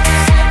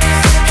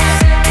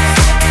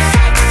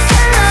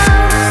 Hello.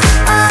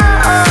 Oh,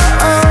 oh,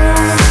 oh.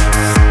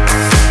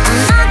 I'm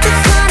not the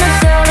kind of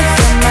girl to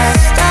get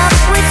messed up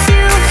with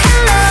you.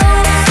 Hello.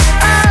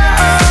 Oh,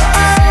 oh,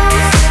 oh.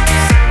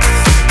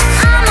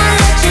 I'ma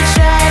let you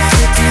try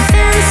to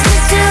convince me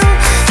to.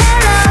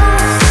 Hello.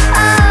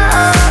 Oh,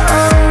 oh,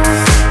 oh.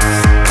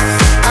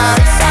 Oh,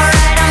 it's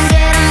alright, I'm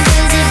getting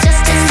busy,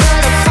 just enjoy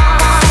the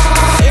part.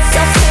 It's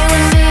okay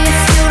with me if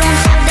you don't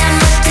have that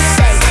much to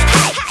say.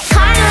 Hey,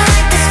 kinda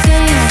like this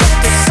game, but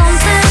there's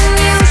something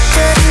you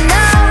should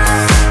know.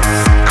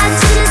 I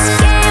just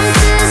came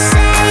to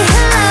say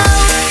hello.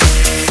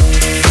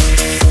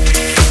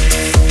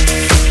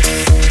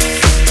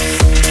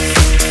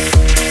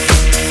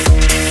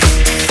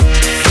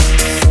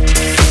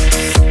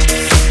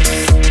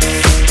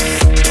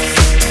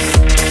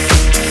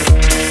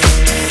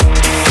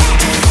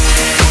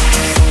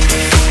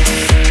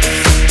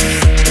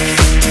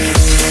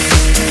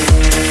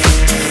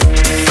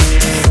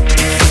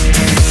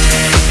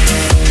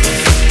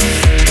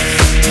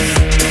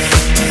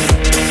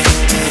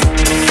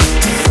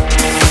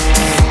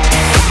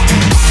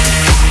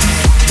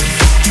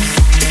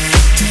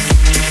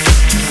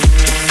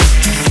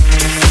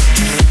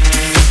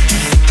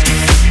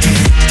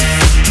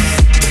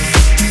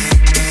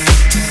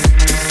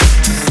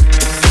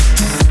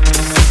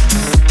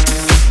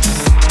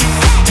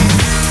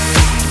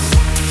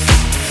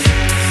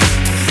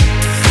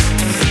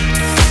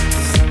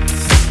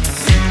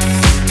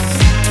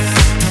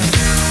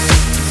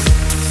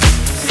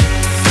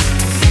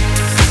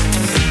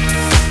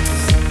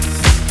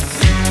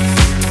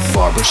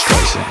 Barbra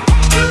Streisand.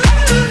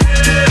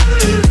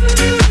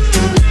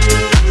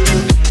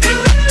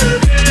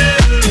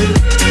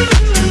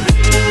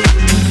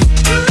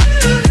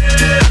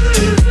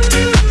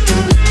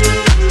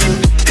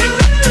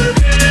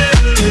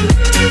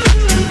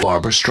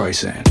 Barbra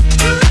Streisand.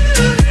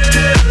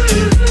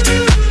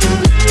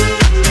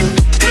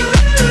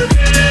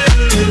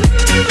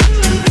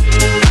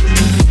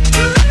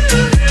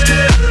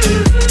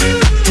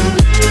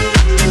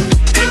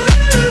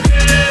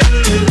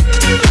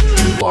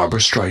 Barbra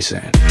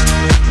Streisand.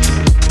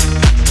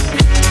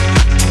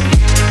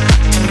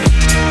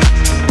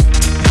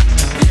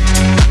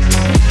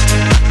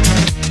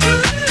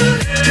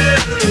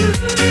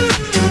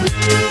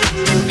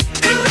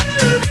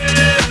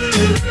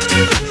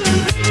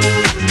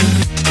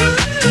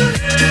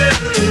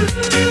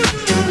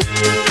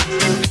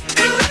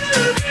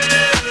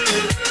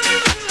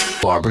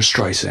 Barbra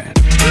Streisand.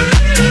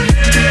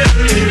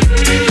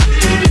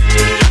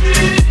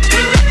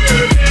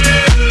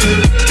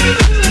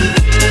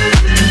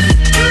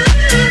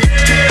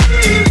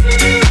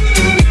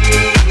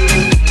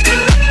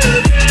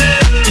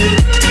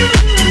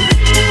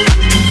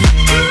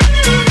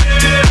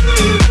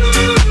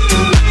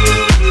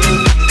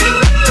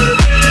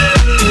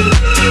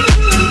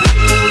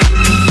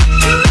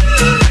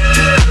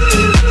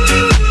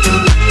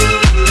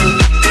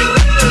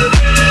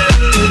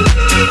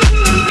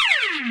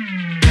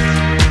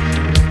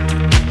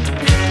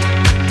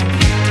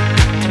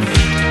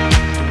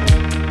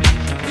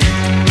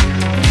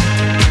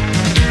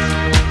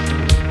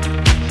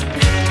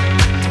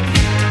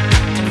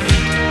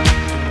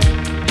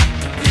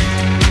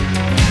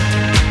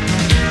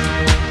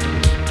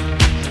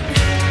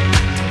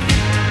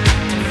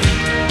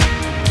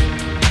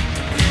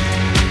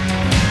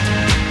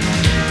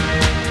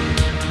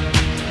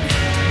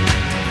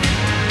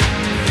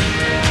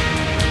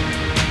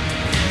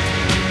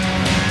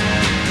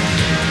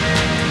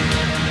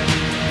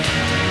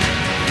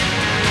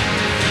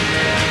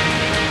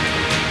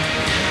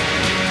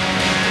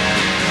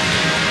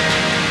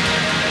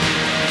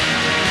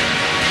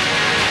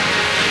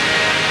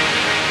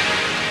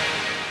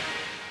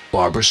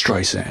 Barbra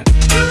Streisand.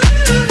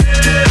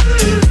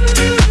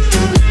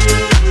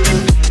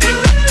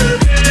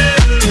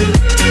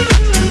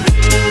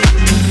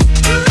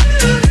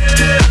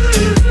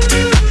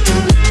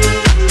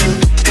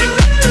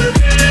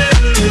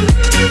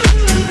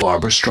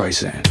 Barbra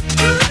Streisand.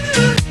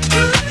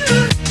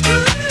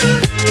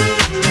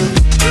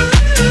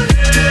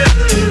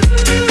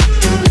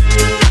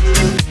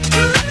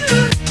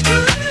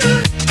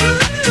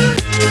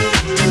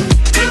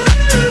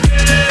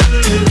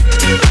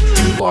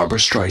 Barbra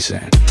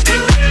Streisand.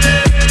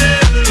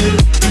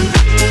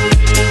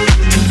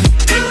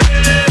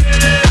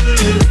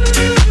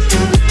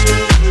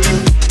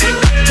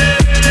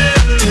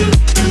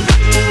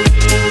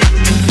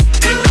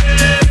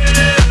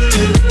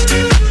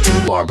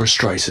 Barbra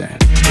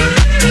Streisand.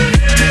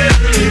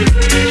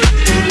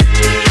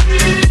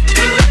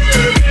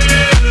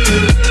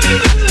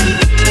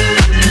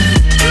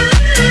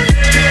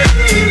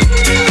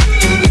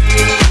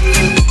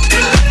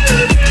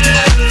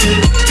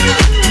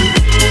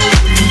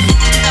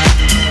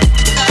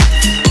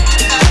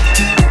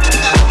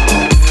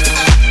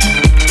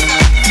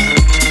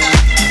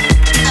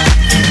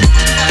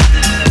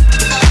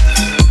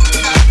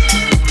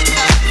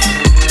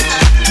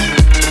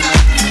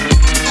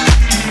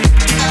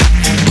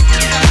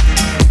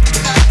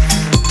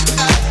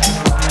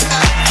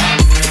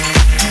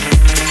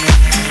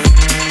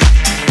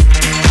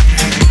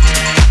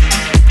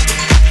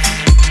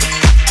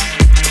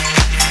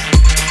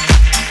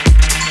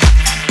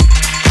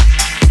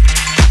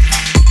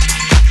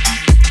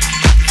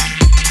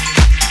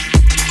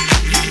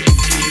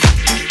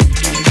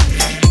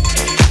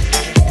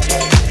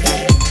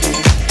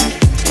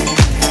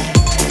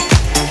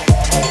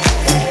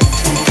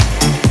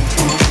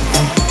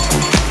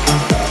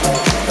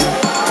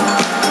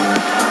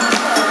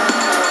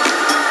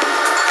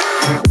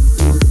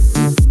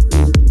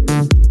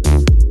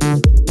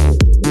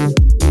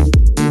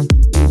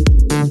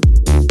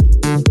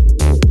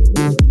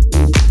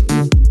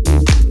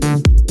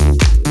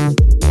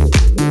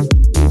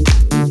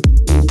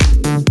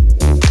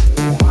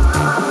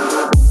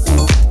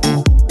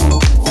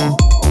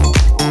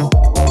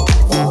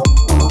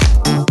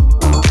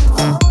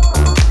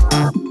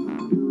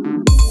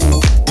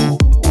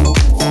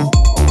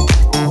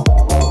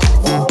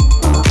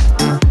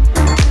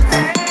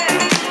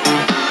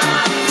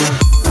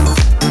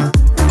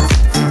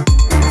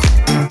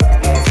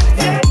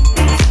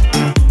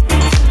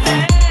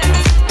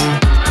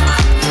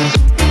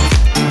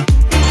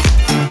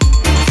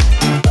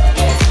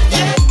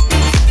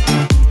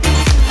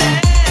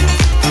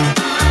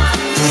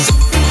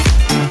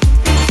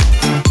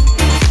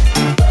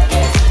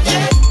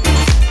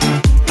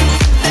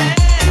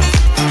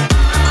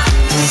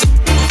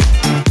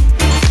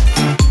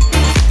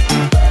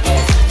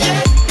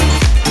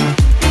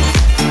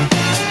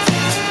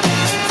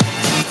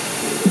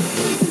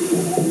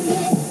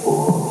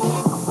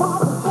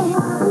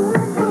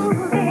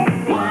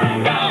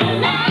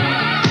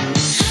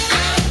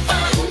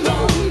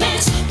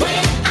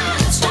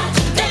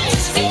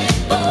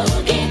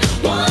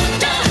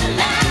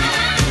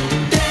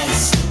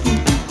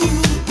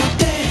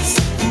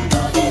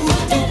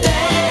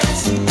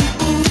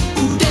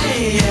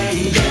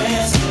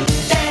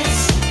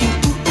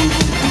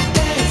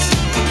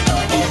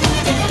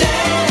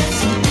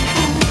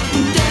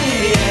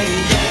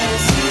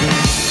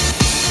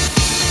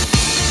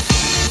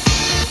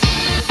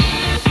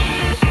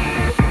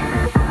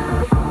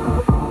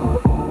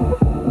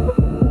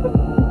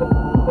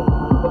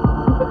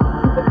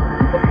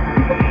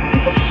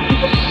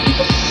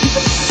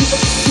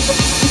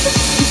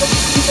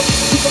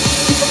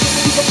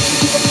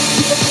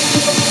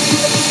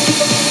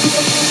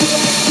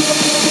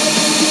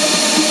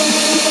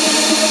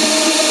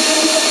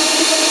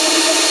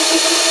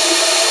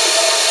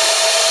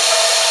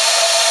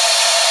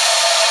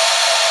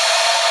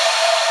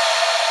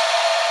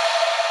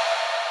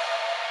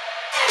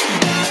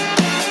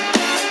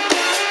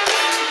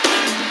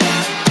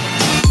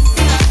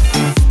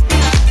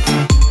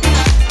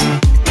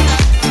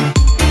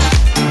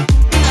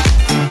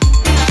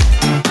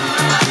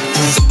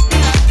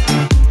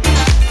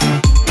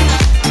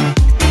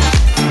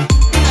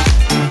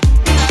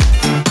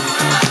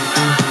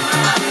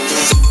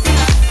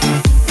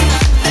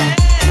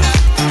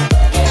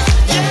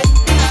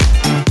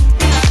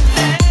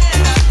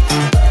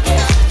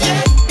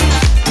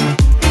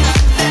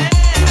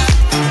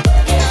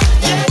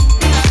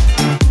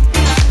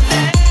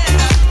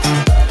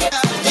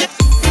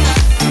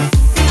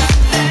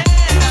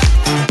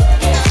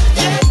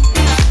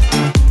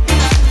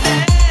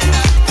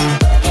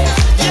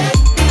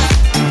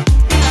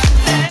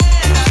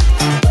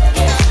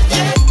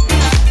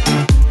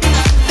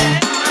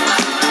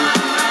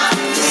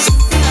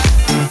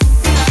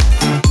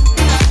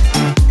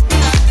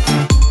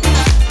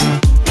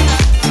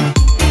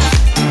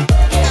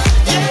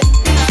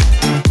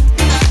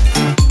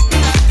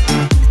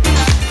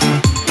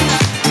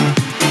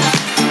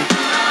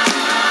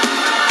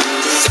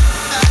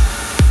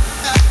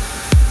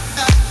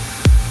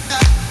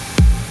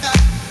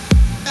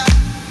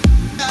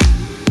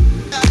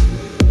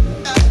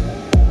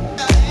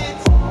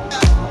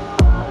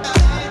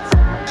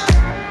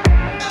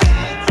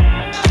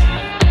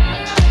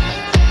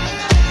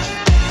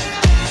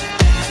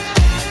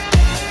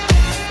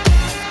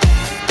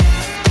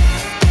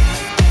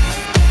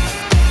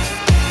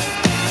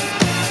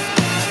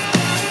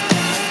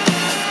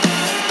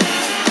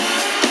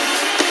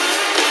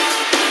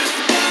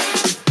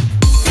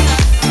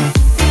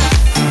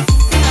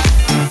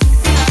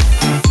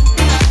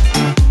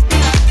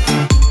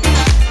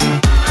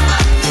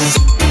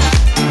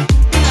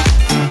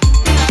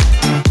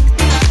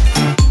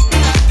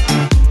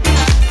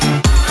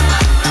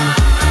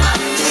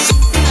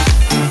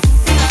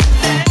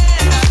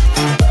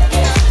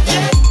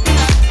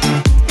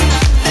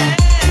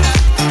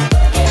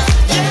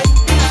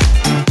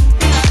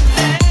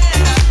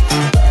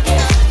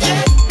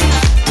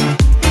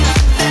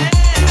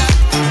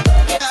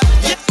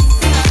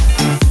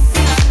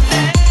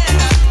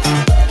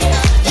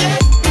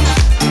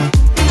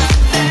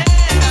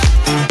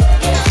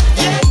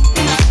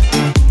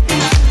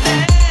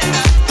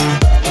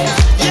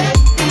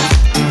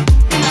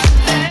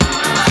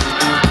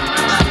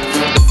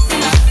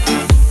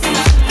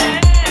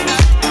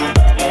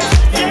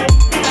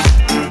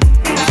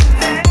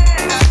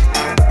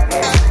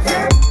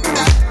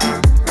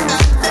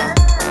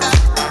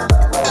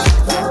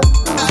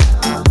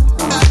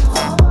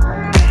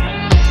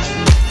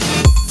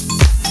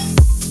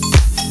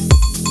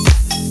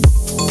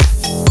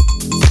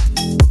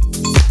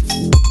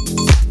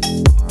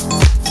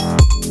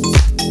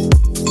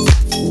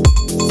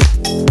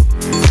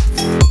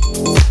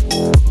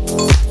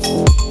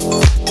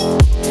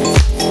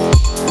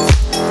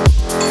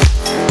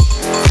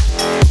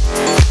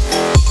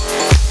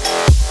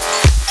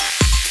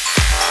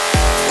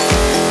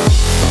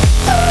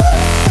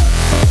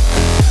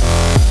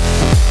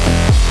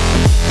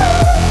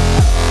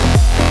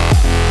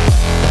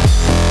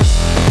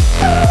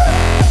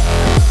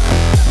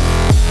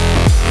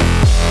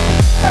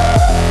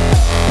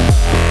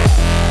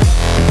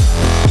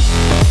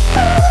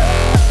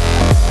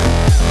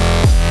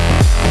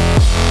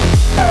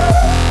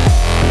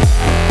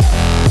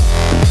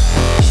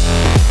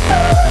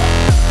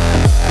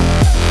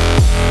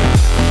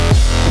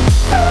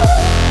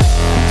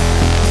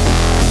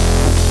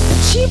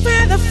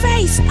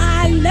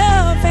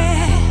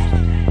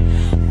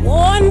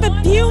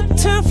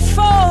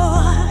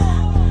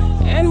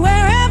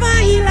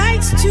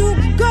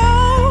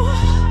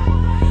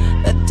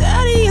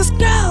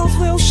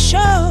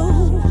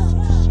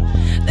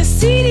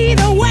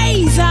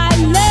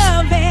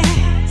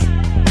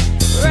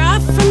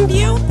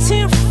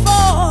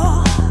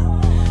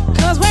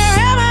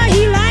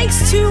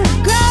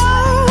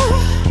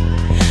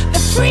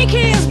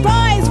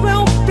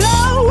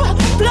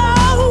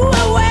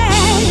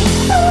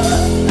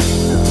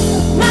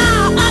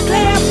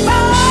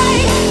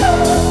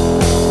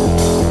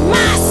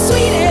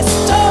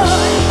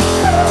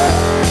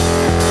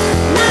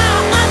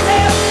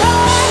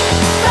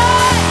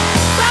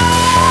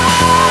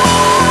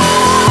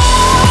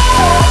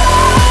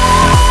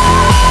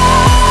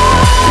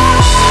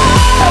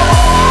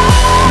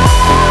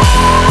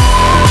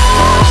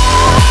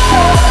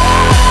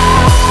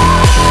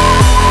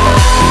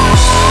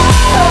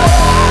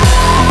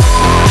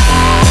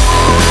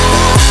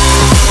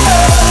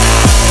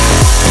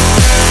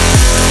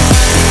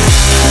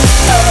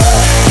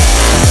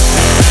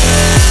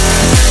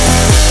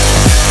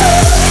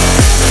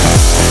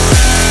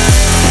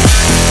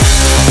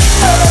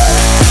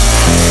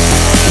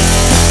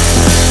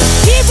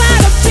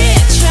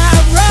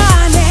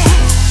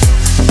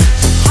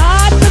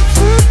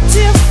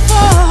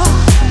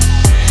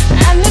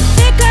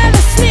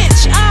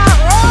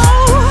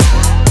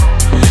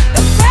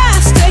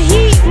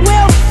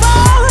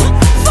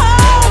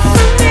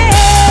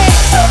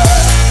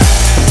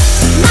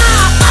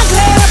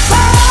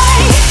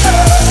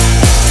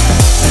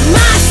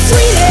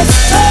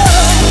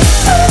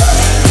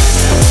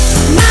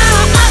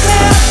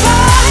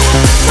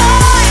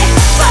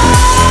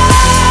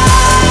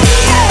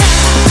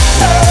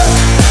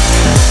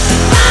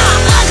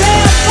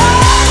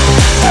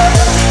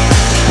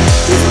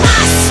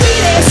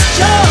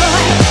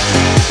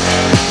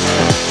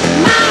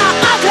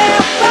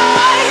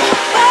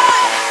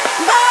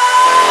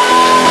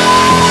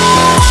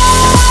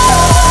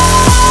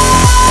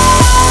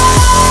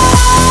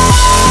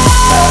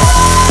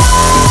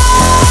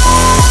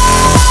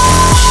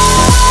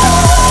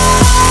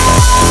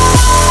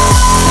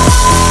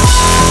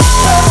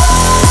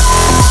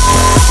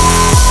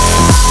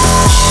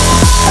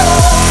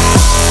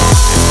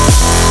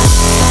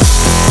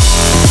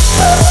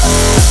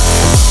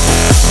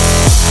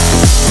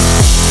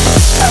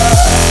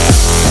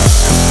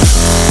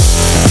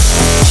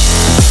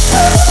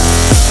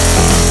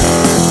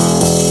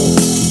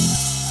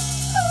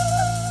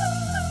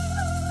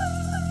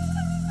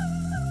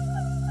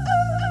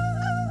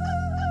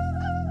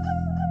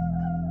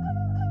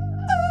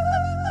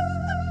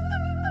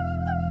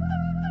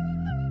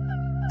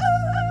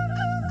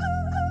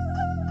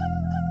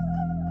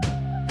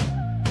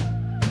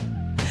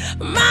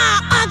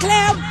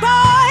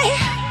 Cowboy.